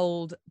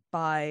told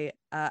by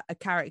a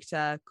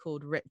character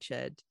called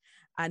Richard,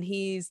 and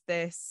he's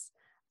this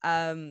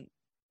young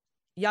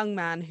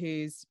man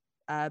who's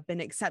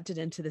been accepted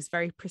into this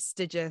very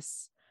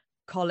prestigious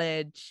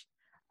college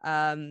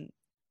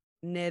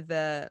near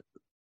the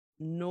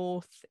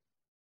northeast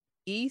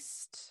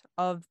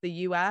of the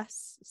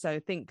US. So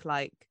think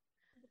like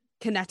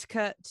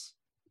Connecticut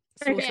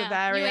sort of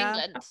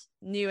area,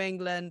 New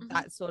England, mm-hmm.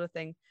 that sort of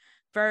thing.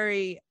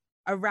 Very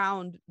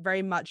around,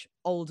 very much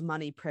old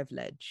money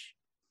privilege.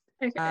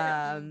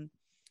 Okay.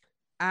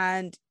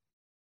 And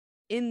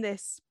in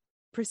this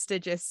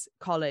prestigious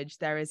college,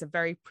 there is a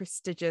very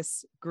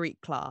prestigious Greek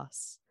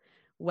class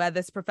where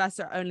this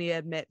professor only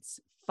admits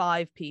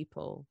 5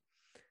 people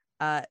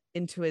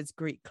into his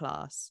Greek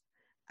class.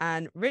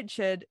 And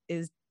Richard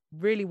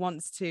really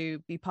wants to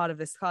be part of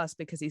this class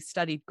because he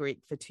studied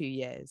Greek for 2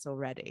 years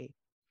already.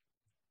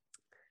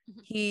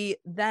 Mm-hmm. He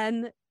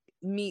then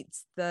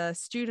meets the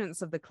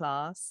students of the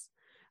class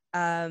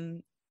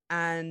and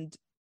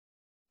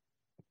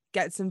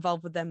gets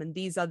involved with them, and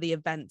these are the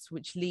events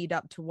which lead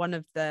up to one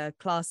of the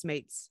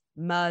classmates'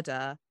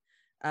 murder,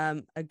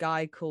 a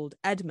guy called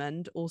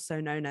Edmund, also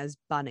known as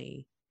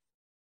Bunny.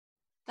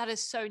 That is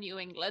so New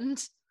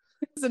England,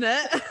 isn't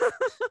it?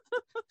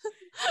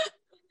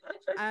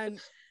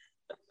 And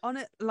on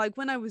it, like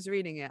when I was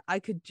reading it, I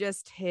could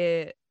just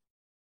hear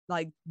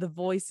like the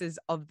voices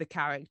of the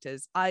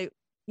characters.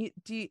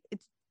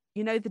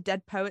 You know the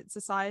Dead Poets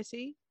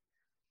Society?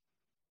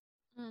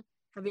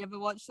 Have you ever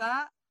watched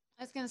that?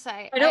 I was gonna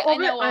say I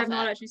know I have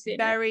not actually seen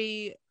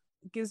it.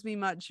 Gives me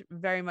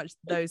very much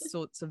those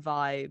sorts of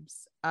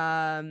vibes.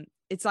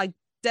 It's like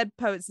Dead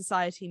Poets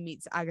Society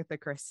meets Agatha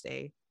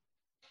Christie.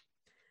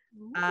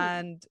 Ooh.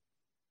 And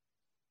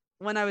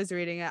when I was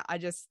reading it, I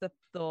just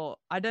thought,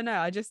 I don't know,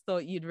 I just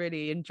thought you'd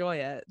really enjoy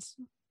it.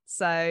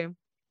 So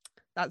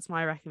that's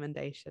my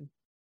recommendation.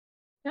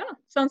 Yeah,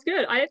 sounds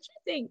good. I actually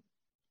think,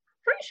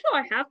 pretty sure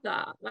I have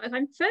that. Like,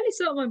 I'm fairly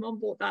certain my mom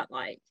bought that,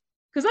 like,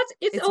 because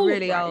it's old,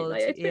 really right? Old.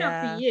 Like, it's been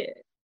out for years.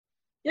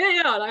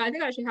 Yeah. Like, I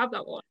think I actually have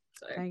that one.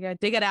 So there you go.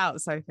 Dig it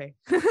out, Sophie.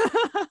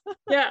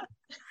 Yeah.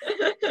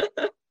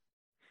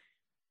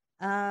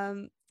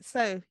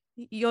 So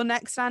your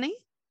next, Annie?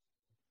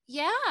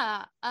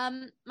 Yeah.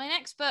 My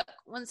next book,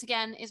 once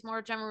again, is more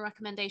a general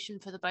recommendation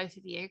for the both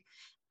of you.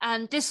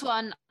 And this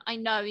one, I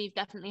know you've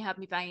definitely heard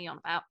me banging on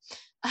about.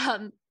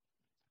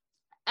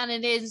 And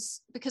it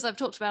is, because I've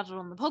talked about it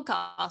on the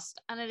podcast,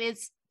 and it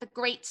is The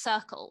Great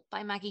Circle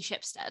by Maggie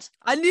Shipstead.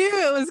 I knew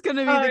it was going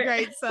to be The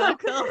Great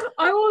Circle.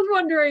 I was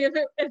wondering if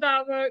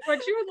that book,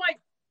 when she was like,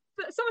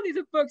 some of these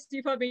are books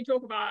you've heard me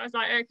talk about, I was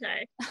like,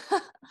 okay.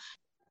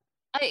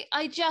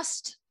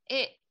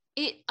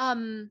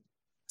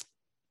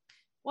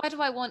 Why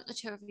do I want the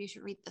two of you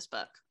to read this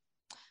book?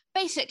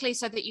 Basically,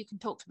 so that you can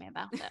talk to me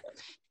about it.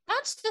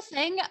 That's the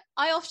thing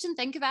I often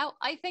think about.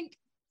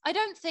 I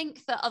don't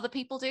think that other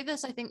people do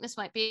this. I think this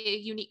might be a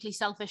uniquely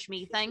selfish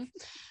me thing.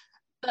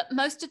 But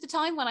most of the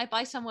time when I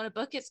buy someone a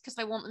book, it's because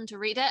I want them to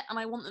read it, and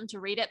I want them to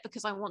read it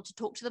because I want to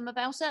talk to them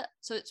about it.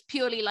 So it's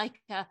purely like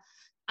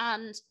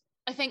and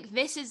I think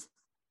this is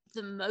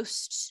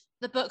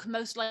the book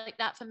most like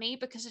that for me,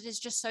 because it is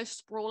just so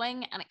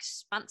sprawling and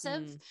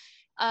expansive.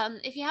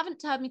 If you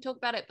haven't heard me talk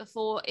about it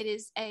before, it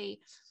is a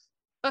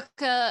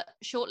Booker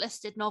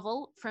shortlisted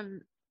novel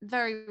from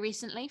very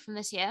recently, from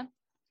this year.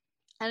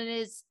 And it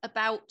is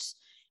about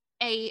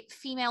a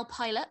female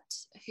pilot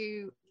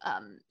who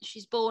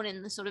she's born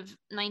in the sort of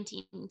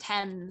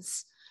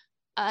 1910s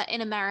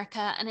in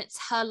America, and it's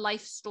her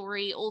life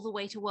story all the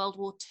way to World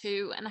War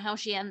II and how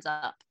she ends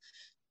up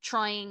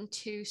trying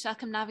to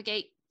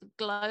circumnavigate the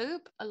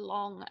globe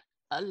along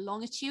a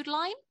longitude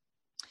line.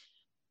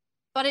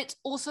 But it's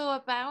also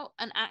about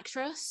an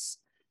actress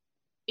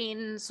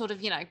in sort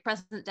of,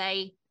 present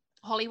day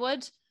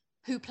Hollywood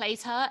who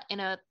plays her in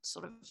a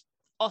sort of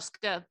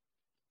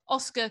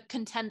Oscar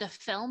contender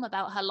film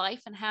about her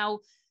life and how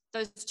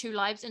those two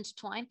lives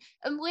intertwine.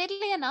 And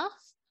weirdly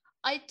enough,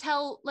 I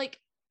tell, like,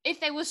 if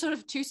they were sort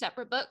of two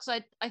separate books,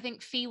 I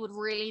think Fee would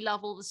really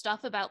love all the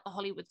stuff about the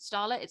Hollywood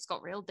starlet. It's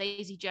got real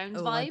Daisy Jones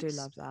vibes. I do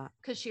love that.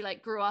 Because she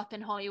grew up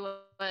in Hollywood.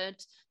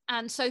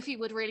 And Sophie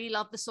would really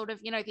love the sort of,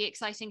 the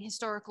exciting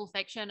historical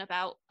fiction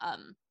about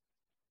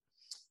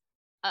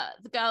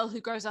the girl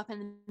who grows up in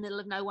the middle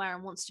of nowhere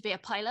and wants to be a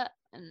pilot,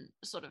 and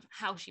sort of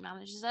how she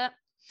manages it.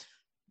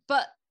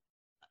 But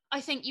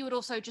I think you would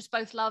also just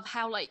both love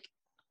how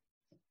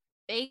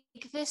big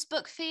this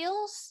book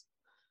feels.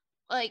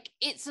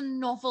 It's a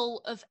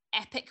novel of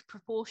epic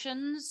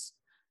proportions.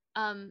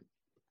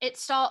 It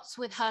starts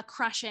with her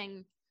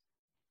crashing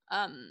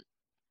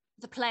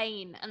the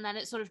plane, and then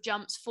it sort of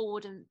jumps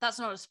forward, and that's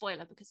not a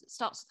spoiler because it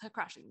starts with her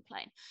crashing the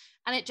plane,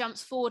 and it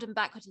jumps forward and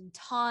backward in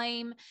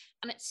time,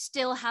 and it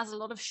still has a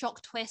lot of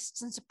shock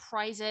twists and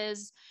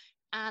surprises,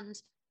 and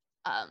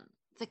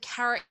the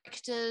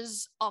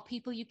characters are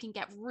people you can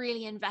get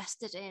really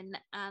invested in,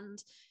 and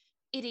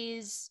it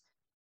is,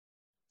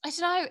 I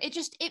don't know,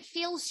 it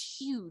feels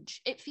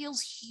huge.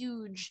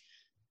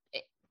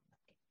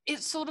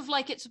 It's sort of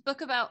like it's a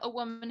book about a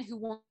woman who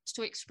wants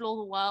to explore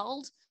the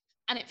world,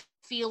 and it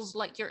feels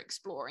like you're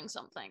exploring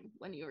something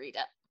when you read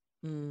it.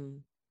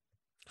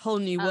 Whole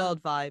new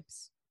world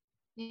vibes.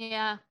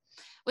 Yeah.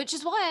 Which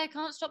is why I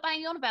can't stop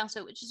banging on about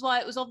it, which is why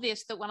it was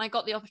obvious that when I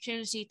got the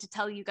opportunity to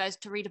tell you guys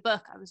to read a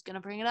book, I was going to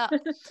bring it up.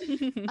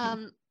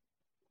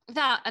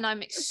 That, and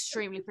I'm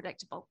extremely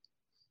predictable.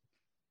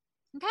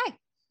 Okay.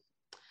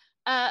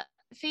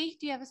 Fee,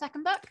 do you have a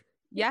second book?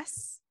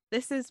 Yes.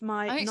 This is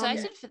my... I'm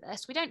excited for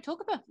this. We don't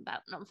talk about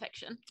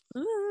non-fiction.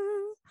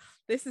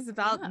 This is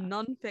about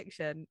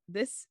non-fiction.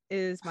 This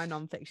is my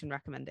non-fiction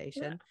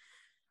recommendation.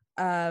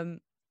 So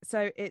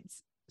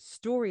it's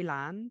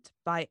Storyland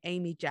by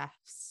Amy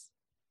Jeffs.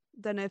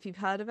 Don't know if you've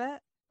heard of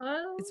it.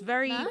 It's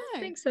very... No. I don't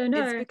think so,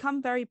 no. It's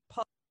become very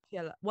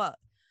popular. Well,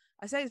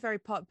 I say it's very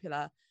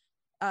popular.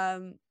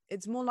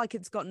 It's more like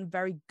it's gotten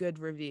very good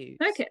reviews.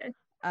 Okay.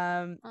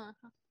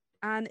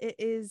 And it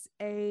is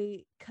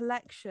a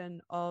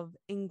collection of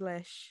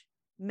English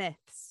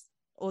myths,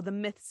 or the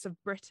myths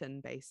of Britain,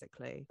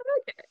 basically.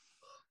 Okay.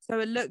 So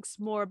it looks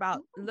more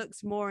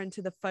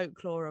into the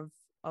folklore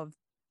of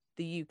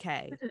the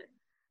UK.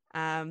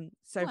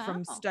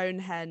 From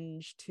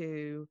Stonehenge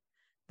to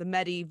the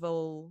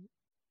medieval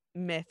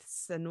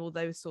myths and all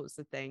those sorts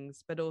of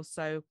things, but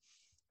also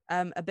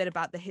a bit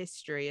about the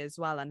history as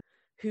well, and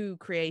who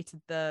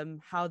created them,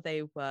 how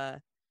they were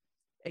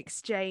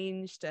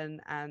exchanged,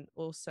 and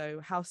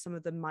also how some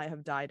of them might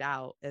have died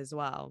out as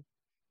well.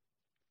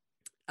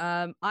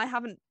 I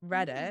haven't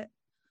read it,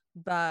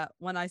 but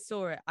when I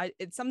saw it,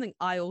 it's something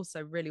I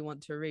also really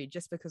want to read,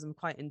 just because I'm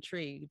quite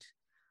intrigued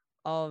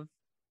of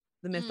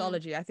the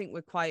mythology. I think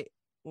we're quite,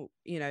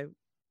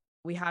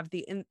 we have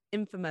the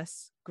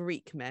infamous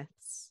Greek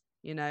myths,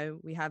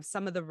 we have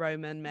some of the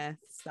Roman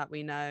myths that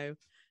we know,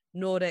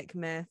 Nordic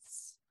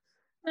myths,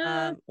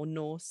 or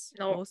Norse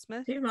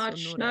myths. Too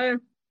much, no.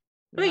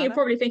 I think you're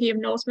probably thinking of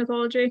Norse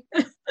mythology.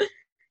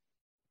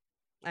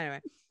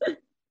 Anyway.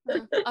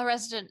 Our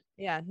resident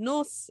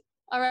Norse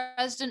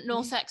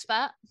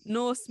expert.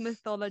 Norse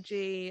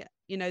mythology,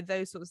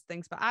 those sorts of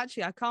things. But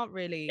actually, I can't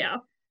really,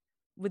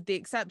 with the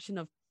exception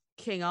of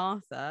King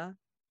Arthur,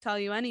 tell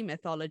you any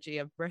mythology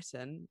of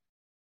Britain.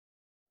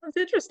 That's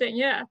interesting.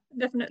 Yeah,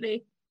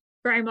 definitely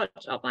very much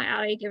up my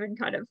alley, given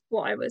kind of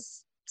what I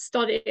was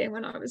studying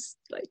when I was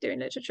like doing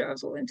literature. I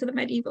was all into the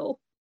medieval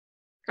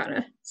kind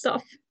of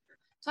stuff.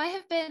 So I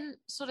have been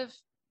sort of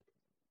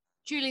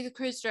Julie, the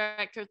cruise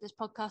director of this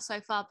podcast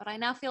so far, but I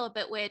now feel a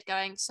bit weird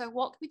going, so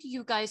what would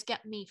you guys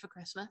get me for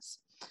Christmas?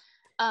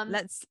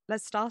 Let's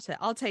start it.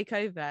 I'll take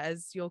over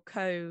as your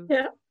co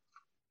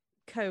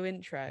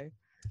intro.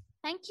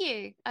 Thank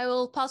you. I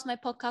will pass my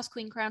podcast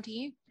queen crown to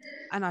you.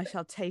 And I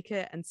shall take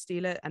it and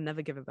steal it and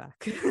never give it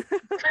back.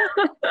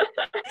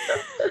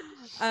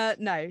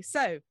 No.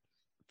 So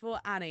for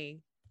Annie,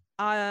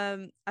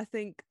 I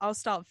think I'll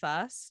start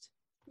first.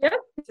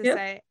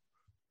 Say,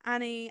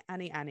 Annie.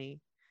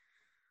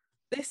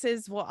 This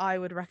is what I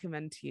would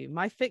recommend to you.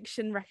 My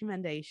fiction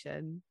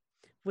recommendation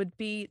would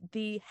be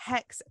The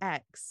Hex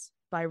X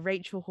by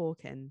Rachel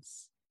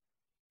Hawkins.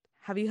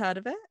 Have you heard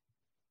of it?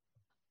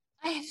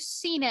 I have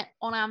seen it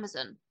on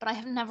Amazon, but I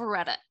have never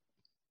read it.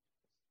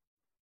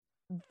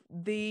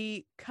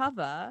 The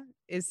cover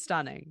is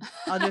stunning.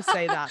 I'll just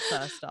say that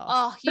first off.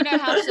 Oh, you know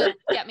how to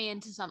get me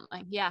into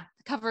something. Yeah,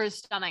 the cover is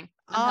stunning.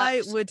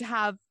 I would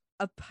have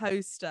a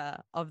poster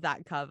of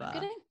that cover. I'm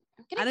gonna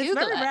and it's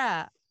very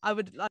rare. I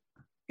would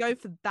go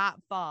for that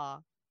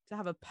far to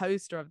have a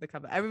poster of the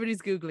cover.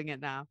 Everybody's Googling it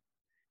now.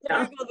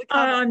 Yeah,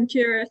 I'm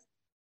curious.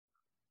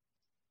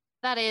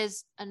 That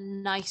is a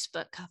nice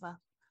book cover.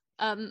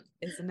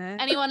 Isn't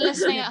it? Anyone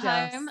listening at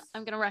home,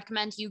 I'm going to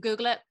recommend you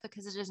Google it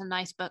because it is a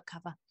nice book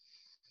cover.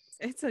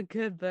 It's a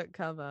good book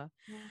cover.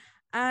 Yeah.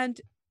 And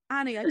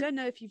Annie, I don't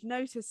know if you've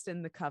noticed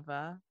in the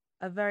cover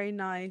a very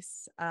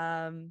nice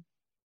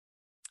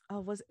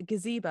was it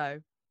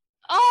gazebo?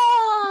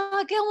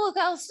 Oh, Gilmore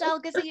Girls style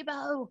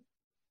gazebo.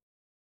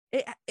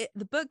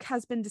 The book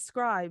has been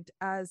described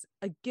as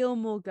a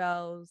Gilmore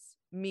Girls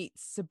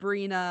meets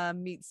Sabrina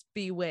meets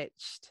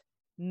Bewitched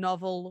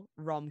novel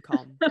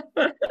rom-com.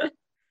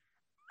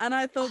 And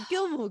I thought,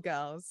 Gilmore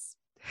Girls,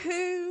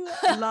 who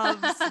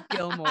loves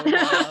Gilmore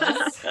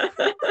Girls?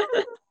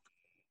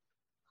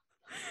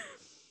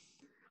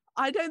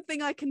 I don't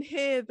think I can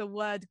hear the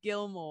word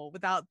Gilmore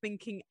without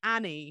thinking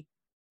Annie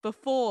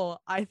before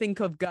I think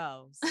of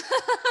girls.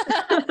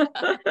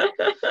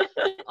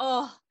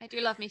 Oh, I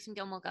do love me some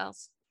Gilmore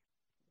Girls.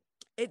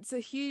 It's a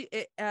huge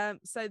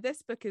so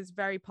this book is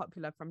very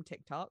popular from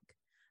TikTok.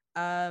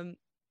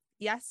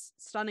 Yes,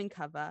 stunning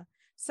cover.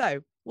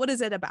 So what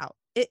is it about?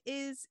 It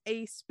is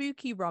a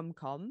spooky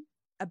rom-com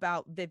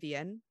about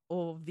Vivian,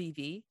 or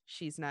Vivi,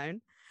 she's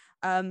known,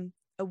 a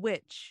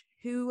witch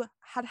who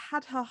had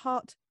her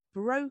heart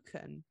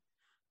broken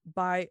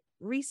by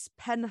Rhys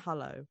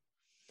Penhallow,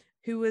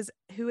 who is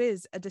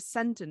a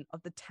descendant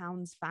of the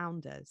town's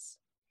founders.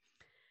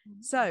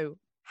 So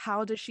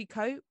how does she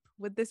cope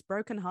with this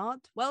broken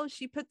heart? Well,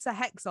 she puts a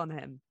hex on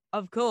him,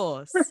 of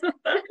course.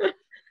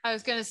 I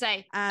was going to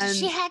say, does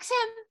she hex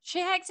him? She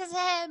hexes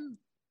him.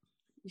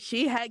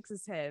 She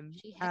hexes him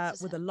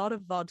with a lot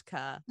of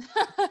vodka.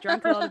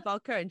 Drank a lot of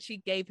vodka, and she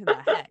gave him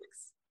a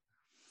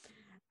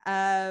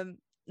hex.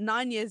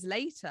 9 years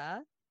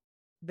later,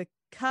 the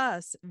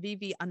curse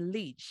Vivi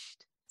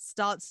unleashed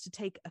starts to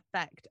take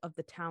effect of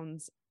the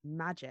town's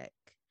magic.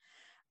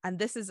 And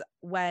this is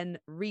when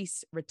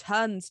Reese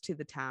returns to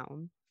the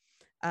town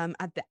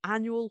at the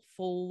annual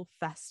fall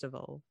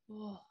festival.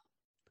 Oh.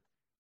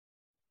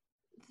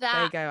 There you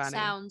That go, Annie.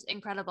 sounds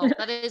incredible.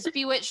 That is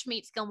Bewitched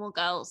meets Gilmore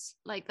Girls.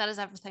 Like, that is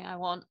everything I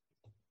want.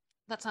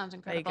 That sounds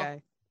incredible. There you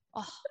go.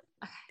 Oh,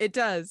 okay. It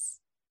does.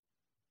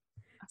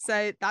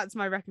 So that's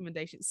my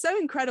recommendation. So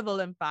incredible,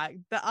 in fact,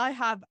 that I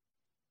have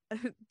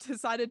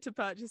decided to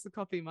purchase a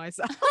copy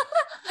myself.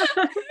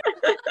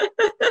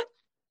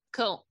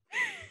 Cool.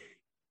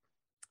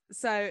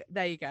 So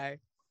there you go.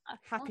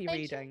 Happy thank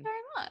reading. You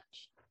very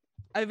much.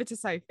 Over to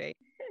Sophie.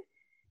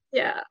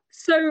 Yeah.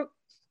 So,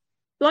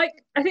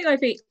 like, I think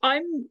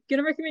I'm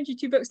gonna recommend you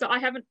two books that I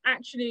haven't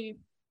actually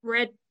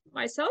read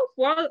myself.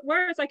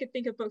 Whereas I could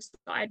think of books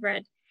that I'd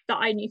read that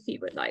I knew Fee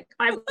would like.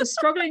 I was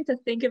struggling to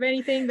think of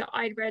anything that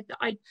I'd read that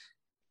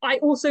I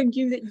also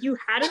knew that you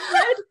hadn't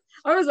read.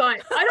 I was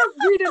like, I don't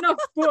read enough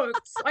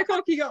books. I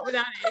can't keep up with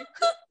Annie.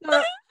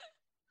 But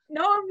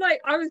now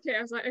I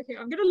was like, okay,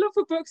 I'm gonna look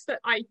for books that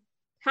I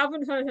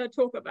haven't heard her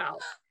talk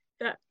about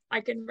that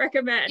I can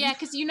recommend. Yeah,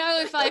 because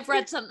if I've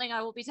read something,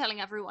 I will be telling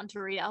everyone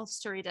to read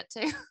it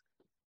too.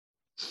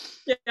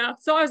 Yeah,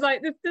 so I was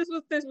like, this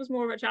was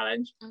more of a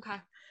challenge. Okay.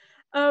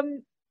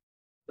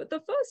 But the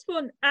first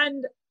one,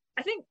 and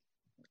I think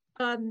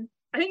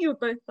you would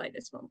both like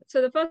this one.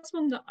 So the first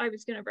one that I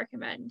was going to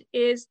recommend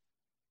is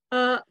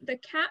The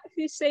Cat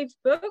Who Saved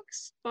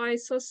Books by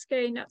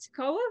Sosuke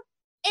Natsukawa.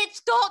 It's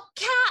got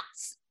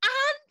cats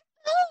and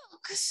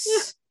books.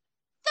 Yeah.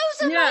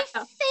 Those are my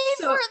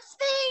favorite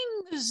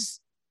things.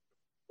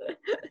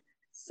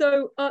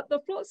 So the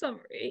plot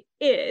summary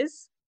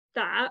is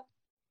that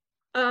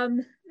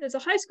there's a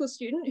high school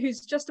student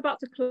who's just about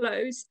to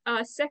close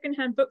a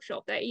secondhand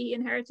bookshop that he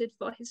inherited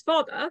for his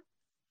father.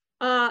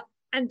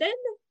 And then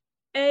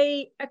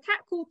a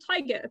cat called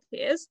Tiger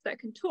appears that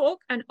can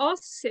talk and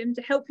asks him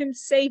to help him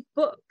save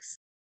books.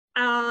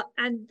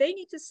 And they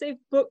need to save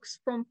books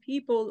from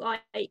people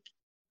like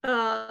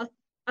a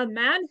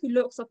man who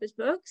looks up his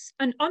books,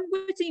 an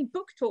unwitting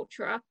book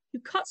torturer who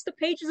cuts the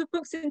pages of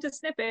books into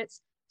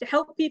snippets to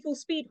help people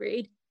speed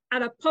read,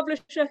 and a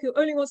publisher who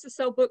only wants to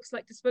sell books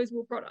like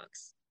disposable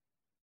products.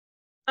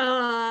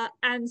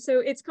 And so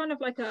it's kind of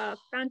like a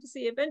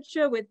fantasy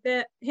adventure with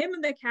him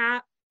and the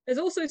cat. There's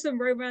also some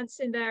romance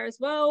in there as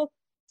well.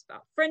 It's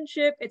about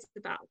friendship. It's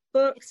about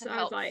books. It's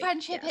about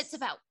friendship. Yes. It's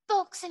about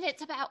books, and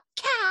it's about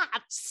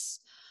cats.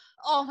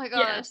 Oh my god.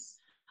 Yes.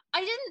 I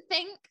didn't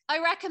think I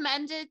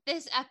recommended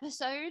this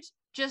episode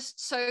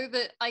just so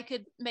that I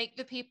could make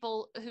the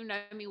people who know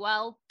me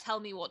well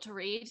tell me what to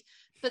read.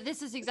 But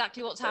this is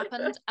exactly what's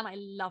happened, and I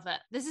love it.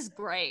 This is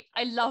great.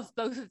 I love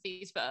both of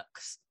these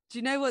books. Do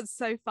you know what's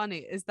so funny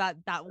is that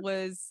I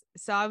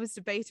was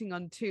debating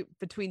on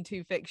between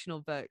two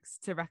fictional books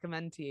to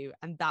recommend to you,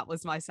 and that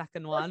was my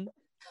second one.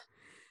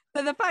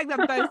 So the fact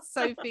that both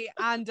Sophie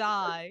and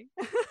I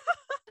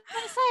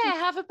I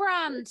have a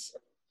brand.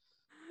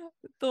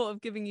 Thought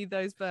of giving you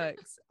those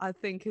books, I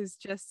think is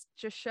just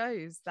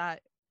shows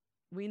that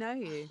we know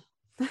you.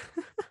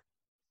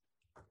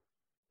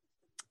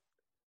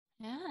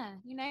 Yeah,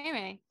 you know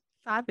me.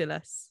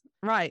 Fabulous.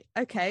 Right.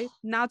 Okay.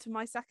 Now to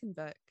my second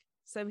book.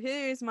 So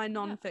here is my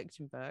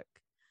non-fiction book.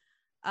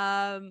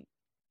 I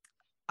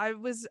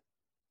was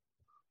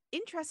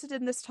interested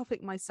in this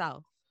topic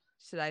myself,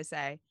 should I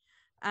say.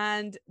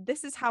 And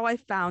this is how I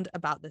found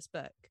about this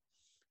book.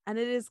 And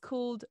it is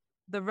called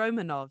The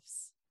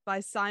Romanovs by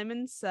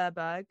Simon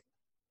Serberg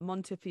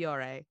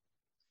Montefiore.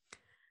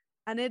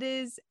 And it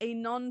is a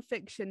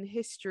non-fiction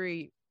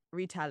history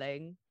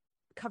retelling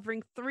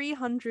covering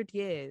 300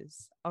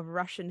 years of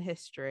Russian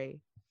history.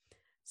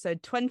 So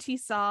 20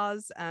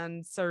 Tsars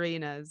and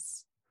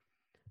Tsarinas,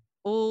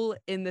 all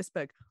in this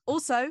book.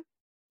 Also,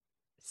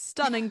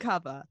 stunning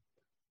cover.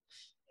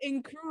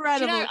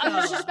 Incredible cover.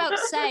 I was just about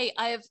to say,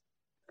 I have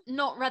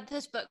not read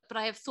this book, but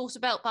I have thought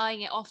about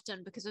buying it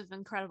often because of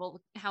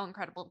how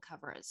incredible the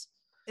cover is.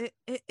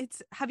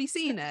 It's have you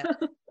seen it?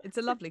 It's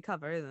a lovely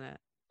cover, isn't it?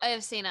 I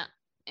have seen it,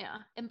 yeah,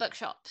 in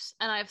bookshops,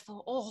 and I've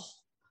thought, oh,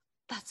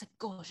 that's a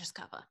gorgeous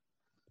cover.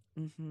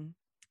 Mm-hmm.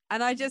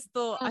 And I just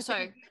thought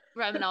also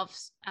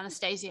Romanovs,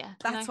 Anastasia.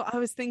 That's what I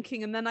was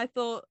thinking, and then I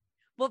thought,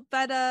 what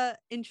better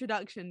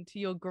introduction to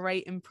your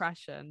great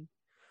impression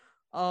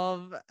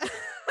of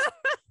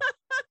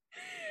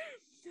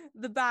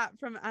the bat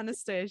from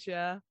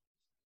Anastasia.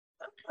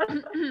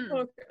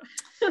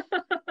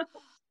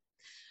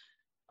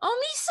 Oh,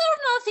 me, sir,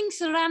 nothing,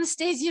 sir.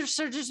 Anastasia,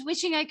 sir, just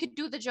wishing I could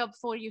do the job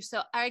for you.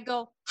 So I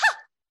go, ha!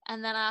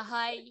 And then I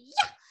hi,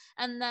 yeah!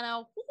 And then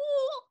I,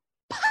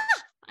 pa!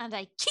 And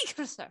I kick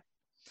her, sir.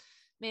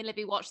 Me and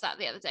Libby watched that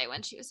the other day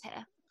when she was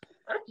here.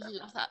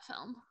 Love that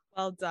film.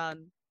 Well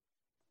done.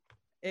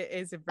 It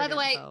is a brilliant film. By the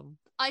way,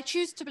 I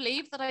choose to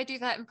believe that I do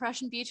that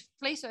impression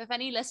beautifully. So if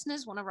any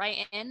listeners want to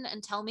write in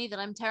and tell me that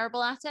I'm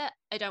terrible at it,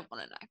 I don't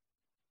want to know.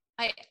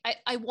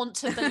 I want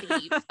to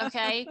believe,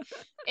 okay?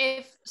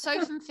 If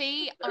Soph and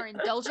Fee are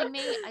indulging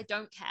me, I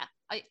don't care.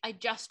 I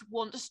just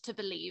want to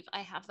believe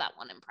I have that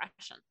one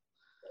impression.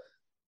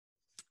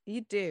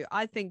 You do.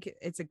 I think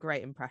it's a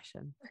great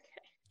impression.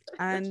 Okay.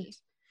 And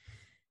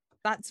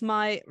that's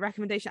my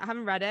recommendation. I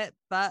haven't read it,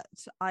 but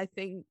I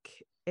think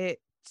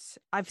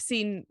I've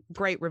seen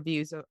great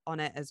reviews on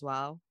it as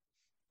well.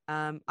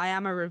 I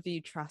am a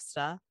review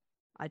truster.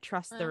 I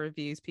trust the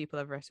reviews people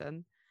have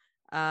written.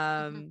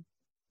 I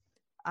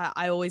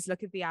always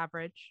look at the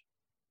average.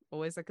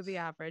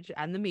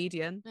 And the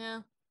median.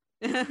 Yeah.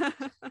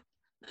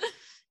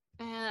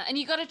 And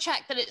you got to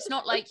check that it's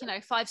not like,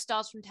 5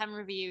 stars from 10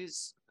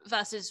 reviews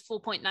versus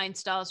 4.9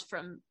 stars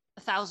from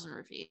 1,000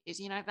 reviews.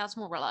 That's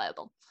more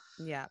reliable.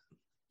 Yeah.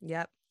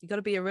 Yep. You got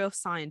to be a real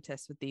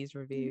scientist with these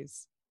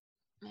reviews.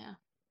 Yeah.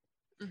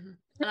 Mm-hmm.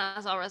 And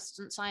as our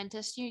resident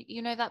scientist,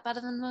 you know that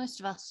better than most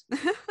of us.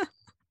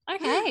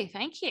 Okay,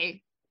 thank you.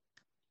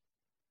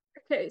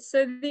 Okay,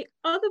 so the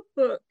other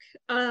book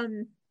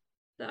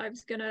that I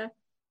was gonna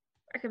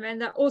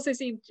recommend that also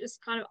seemed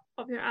just kind of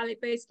up your alley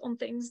based on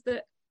things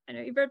that I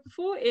know you've read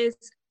before is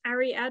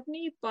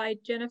Ariadne by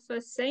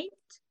Jennifer Saint.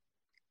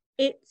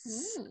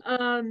 It's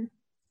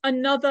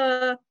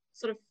another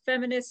sort of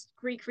feminist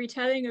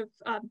retelling of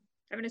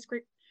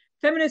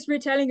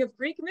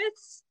Greek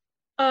myths.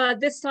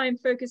 This time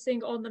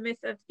focusing on the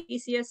myth of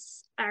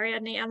Theseus,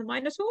 Ariadne, and the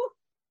Minotaur.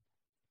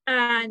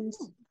 And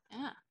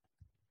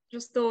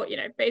just thought,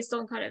 based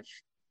on kind of,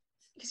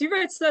 because you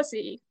read Circe,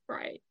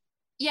 right?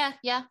 Yeah.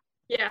 We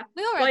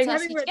all read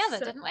Circe together,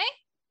 didn't we?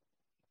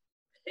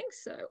 I think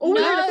so.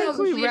 No,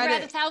 we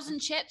read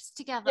 1,000 Ships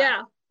together.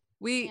 Yeah.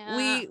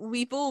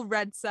 We've all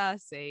read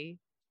Circe.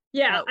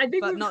 Yeah, I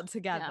think, but not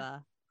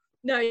together.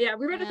 No, yeah,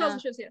 we read 1,000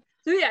 Ships here.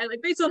 So yeah,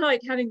 like based on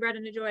like having read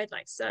and enjoyed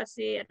like Circe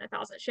and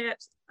 1,000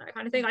 Ships, that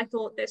kind of thing, I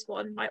thought this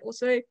one might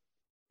also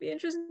be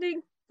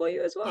interesting for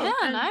you as well.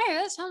 Yeah, no,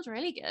 that sounds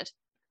really good.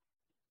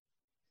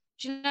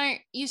 Do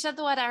you said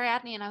the word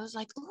Ariadne and I was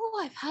like,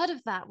 oh, I've heard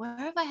of that. Where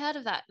have I heard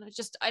of that? And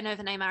I know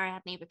the name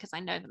Ariadne because I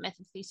know the myth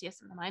of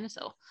Theseus and the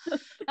Minotaur. No,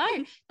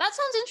 that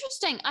sounds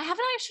interesting. I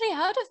haven't actually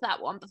heard of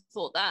that one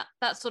before,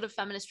 that sort of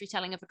feminist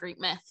retelling of a Greek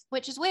myth,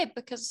 which is weird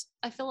because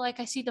I feel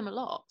like I see them a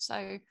lot.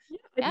 So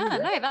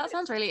that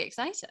sounds really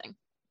exciting.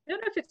 I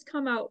don't know if it's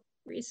come out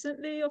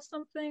recently or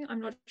something.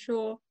 I'm not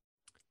sure.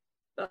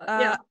 But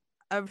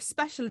a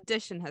special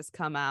edition has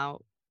come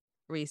out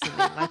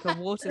recently, like a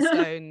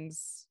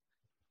Waterstones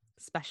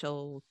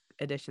special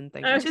edition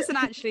thing, which isn't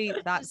actually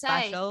that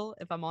special,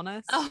 if I'm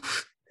honest.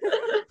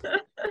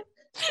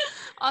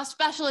 Our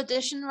special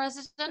edition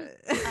resident.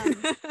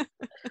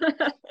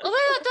 Although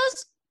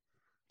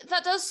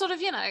that does sort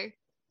of,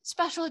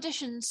 special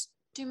editions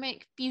do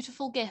make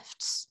beautiful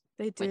gifts.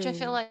 They do. Which I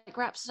feel like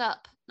wraps it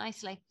up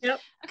nicely. Yep.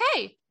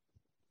 Okay.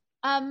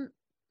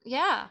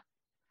 Yeah.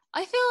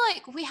 I feel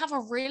like we have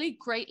a really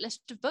great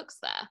list of books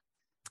there.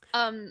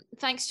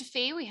 Thanks to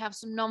Fee, we have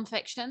some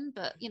non-fiction,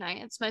 but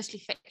it's mostly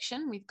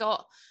fiction. We've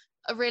got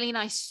a really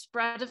nice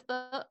spread of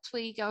books.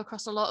 We go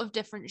across a lot of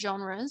different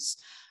genres.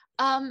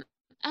 And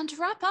to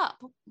wrap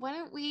up, why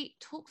don't we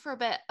talk for a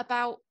bit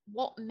about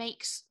what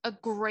makes a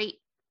great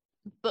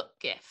book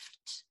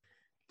gift?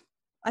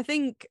 I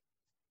think,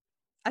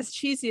 as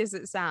cheesy as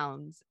it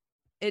sounds,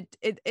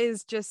 it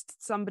is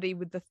just somebody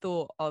with the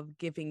thought of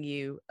giving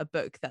you a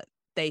book that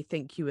they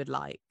think you would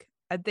like.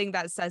 I think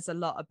that says a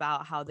lot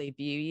about how they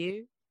view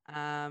you.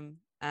 And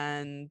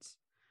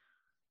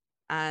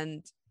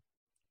I'm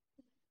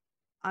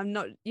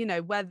not,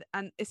 whether,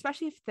 and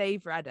especially if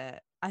they've read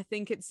it, I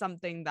think it's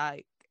something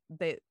that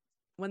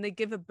when they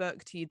give a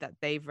book to you that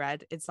they've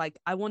read, it's like,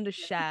 I want to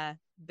share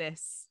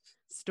this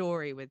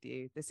story with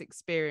you, this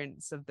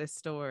experience of this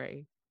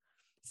story,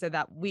 so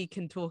that we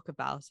can talk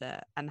about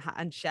it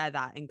and share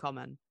that in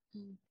common.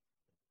 Does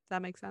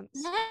that make sense?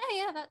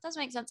 Yeah, that does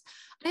make sense.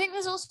 I think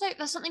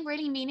there's something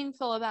really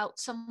meaningful about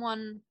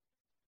someone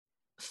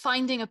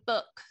finding a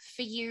book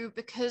for you,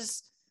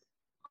 because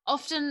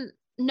often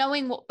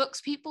knowing what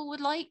books people would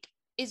like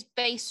is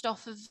based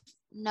off of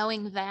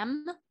knowing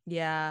them.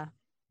 Yeah.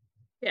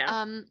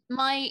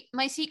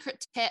 My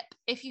secret tip,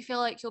 if you feel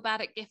like you're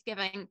bad at gift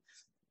giving,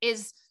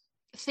 is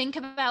think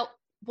about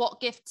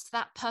what gifts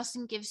that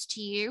person gives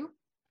to you,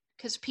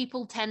 because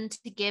people tend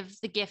to give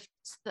the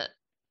gifts that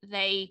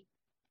they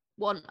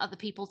want other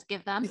people to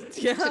give them.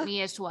 Yeah. It took me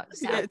years to work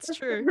this out. Yeah, it's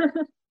true.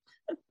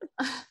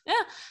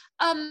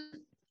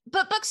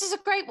 But books is a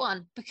great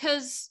one,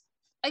 because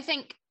I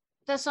think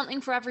there's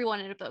something for everyone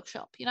in a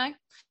bookshop,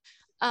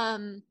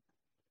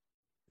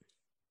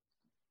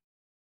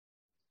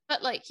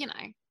 but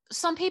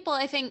some people,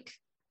 I think,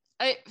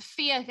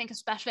 Fee, I think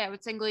especially, I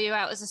would single you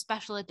out as a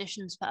special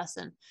editions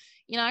person.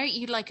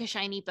 You'd like a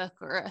shiny book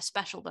or a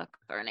special book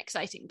or an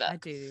exciting book.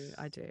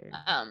 I do.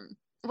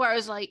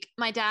 Whereas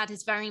my dad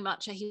is very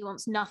much he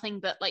wants nothing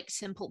but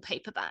simple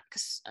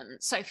paperbacks.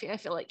 And Sophie, I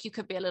feel like you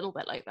could be a little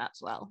bit like that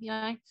as well,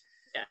 Yeah.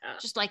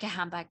 Just like a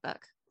handbag book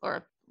or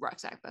a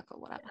rucksack book or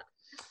whatever.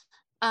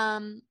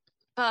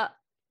 But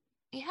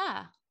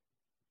yeah,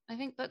 I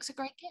think books are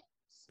great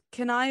gifts.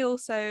 Can I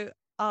also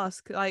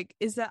ask, like,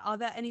 are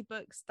there any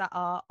books that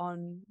are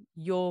on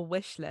your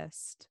wish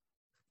list?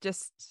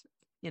 Just,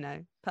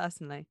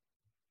 personally.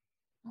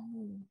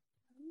 Oh.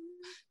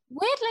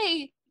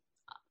 Weirdly,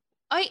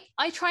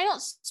 I try not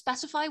to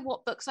specify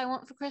what books I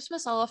want for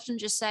Christmas. I'll often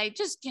just say,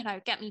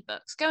 get me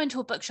books. Go into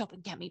a bookshop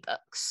and get me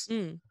books.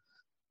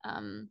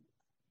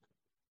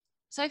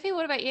 Sophie,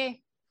 what about you?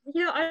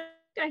 Yeah, I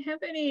don't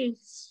have any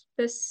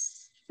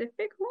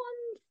specific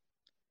ones.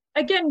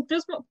 Again,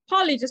 just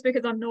partly just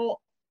because I'm not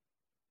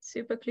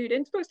super clued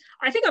into books.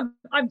 I think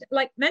I'm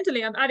like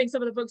mentally I'm adding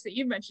some of the books that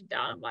you mentioned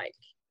down. I'm like,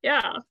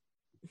 yeah, I'm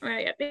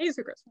gonna get these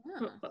for Christmas.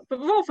 Yeah. But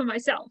more for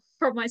myself,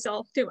 from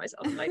myself to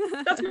myself. I'm like,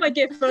 that's my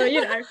gift for,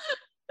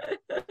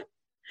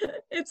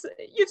 it's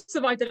you've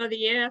survived another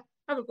year.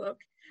 Have a book.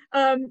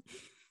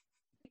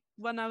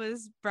 When I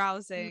was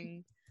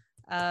browsing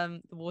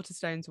the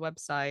Waterstones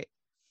website,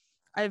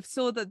 I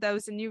saw that there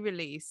was a new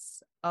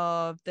release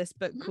of this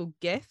book called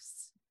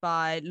Gifts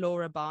by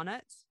Laura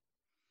Barnett.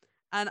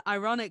 And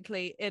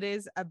ironically, it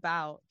is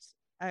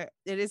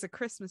a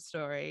Christmas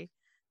story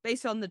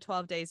based on the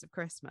 12 days of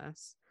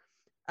Christmas,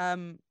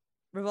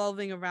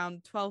 revolving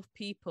around 12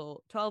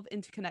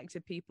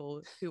 interconnected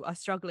people who are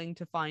struggling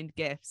to find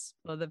gifts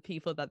for the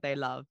people that they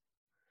love.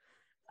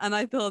 And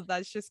I thought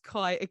that's just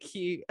quite a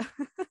cute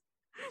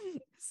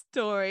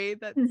story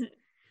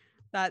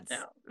that's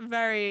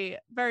very,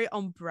 very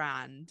on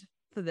brand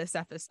for this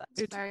episode.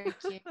 It's very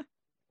cute.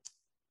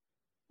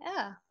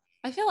 Yeah,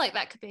 I feel like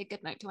that could be a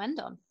good note to end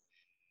on.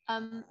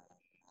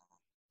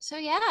 So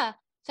yeah,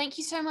 thank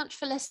you so much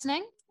for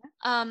listening.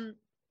 I'm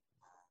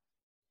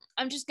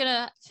just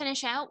gonna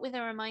finish out with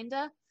a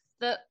reminder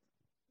that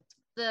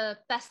the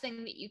best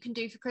thing that you can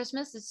do for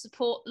Christmas is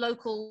support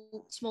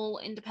local small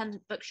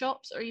independent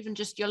bookshops, or even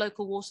just your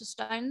local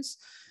Waterstones.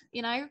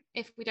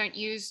 If we don't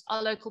use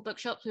our local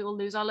bookshops, we will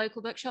lose our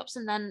local bookshops,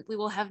 and then we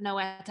will have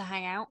nowhere to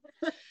hang out.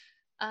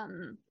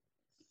 And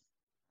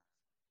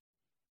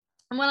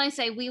when I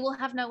say we will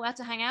have nowhere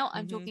to hang out,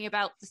 I'm talking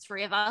about the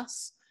three of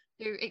us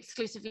who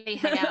exclusively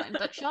hang out in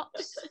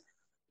bookshops.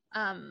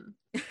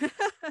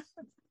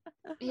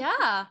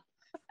 Yeah.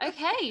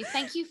 Okay.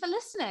 Thank you for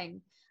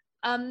listening.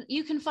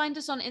 You can find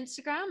us on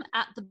Instagram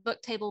at the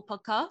Book Table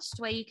Podcast,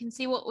 where you can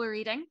see what we're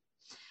reading.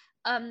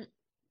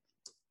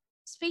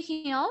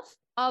 Speaking of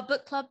our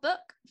book club book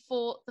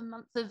for the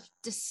month of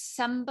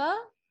December,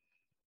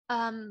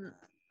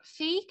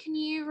 Fee, can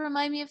you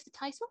remind me of the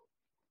title?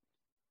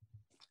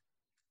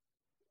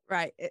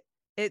 Right.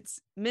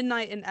 It's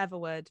Midnight in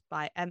Everwood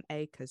by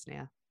M.A.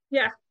 Kuznia.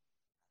 Yeah.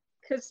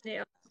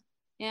 Kuznia.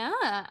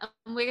 Yeah.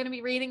 And we're going to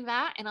be reading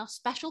that in our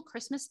special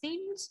Christmas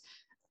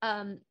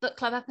themed book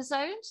club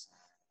episodes.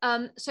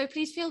 So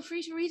please feel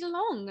free to read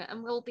along,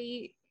 and we'll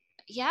be,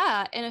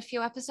 in a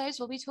few episodes,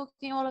 we'll be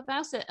talking all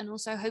about it, and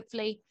also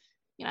hopefully,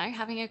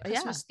 having a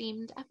Christmas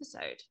themed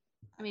episode.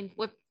 I mean,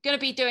 we're going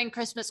to be doing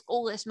Christmas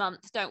all this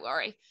month, don't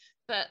worry,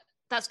 but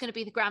that's going to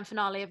be the grand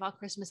finale of our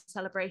Christmas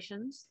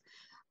celebrations.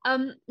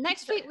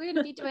 Next week we're going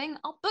to be doing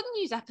our book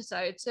news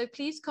episode, so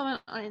please comment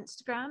on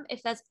Instagram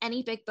if there's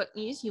any big book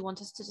news you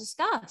want us to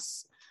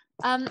discuss.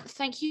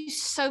 Thank you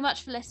so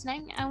much for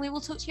listening, and we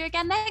will talk to you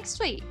again next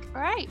week.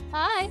 All right,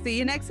 bye. See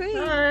you next week.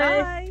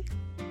 Bye. Bye.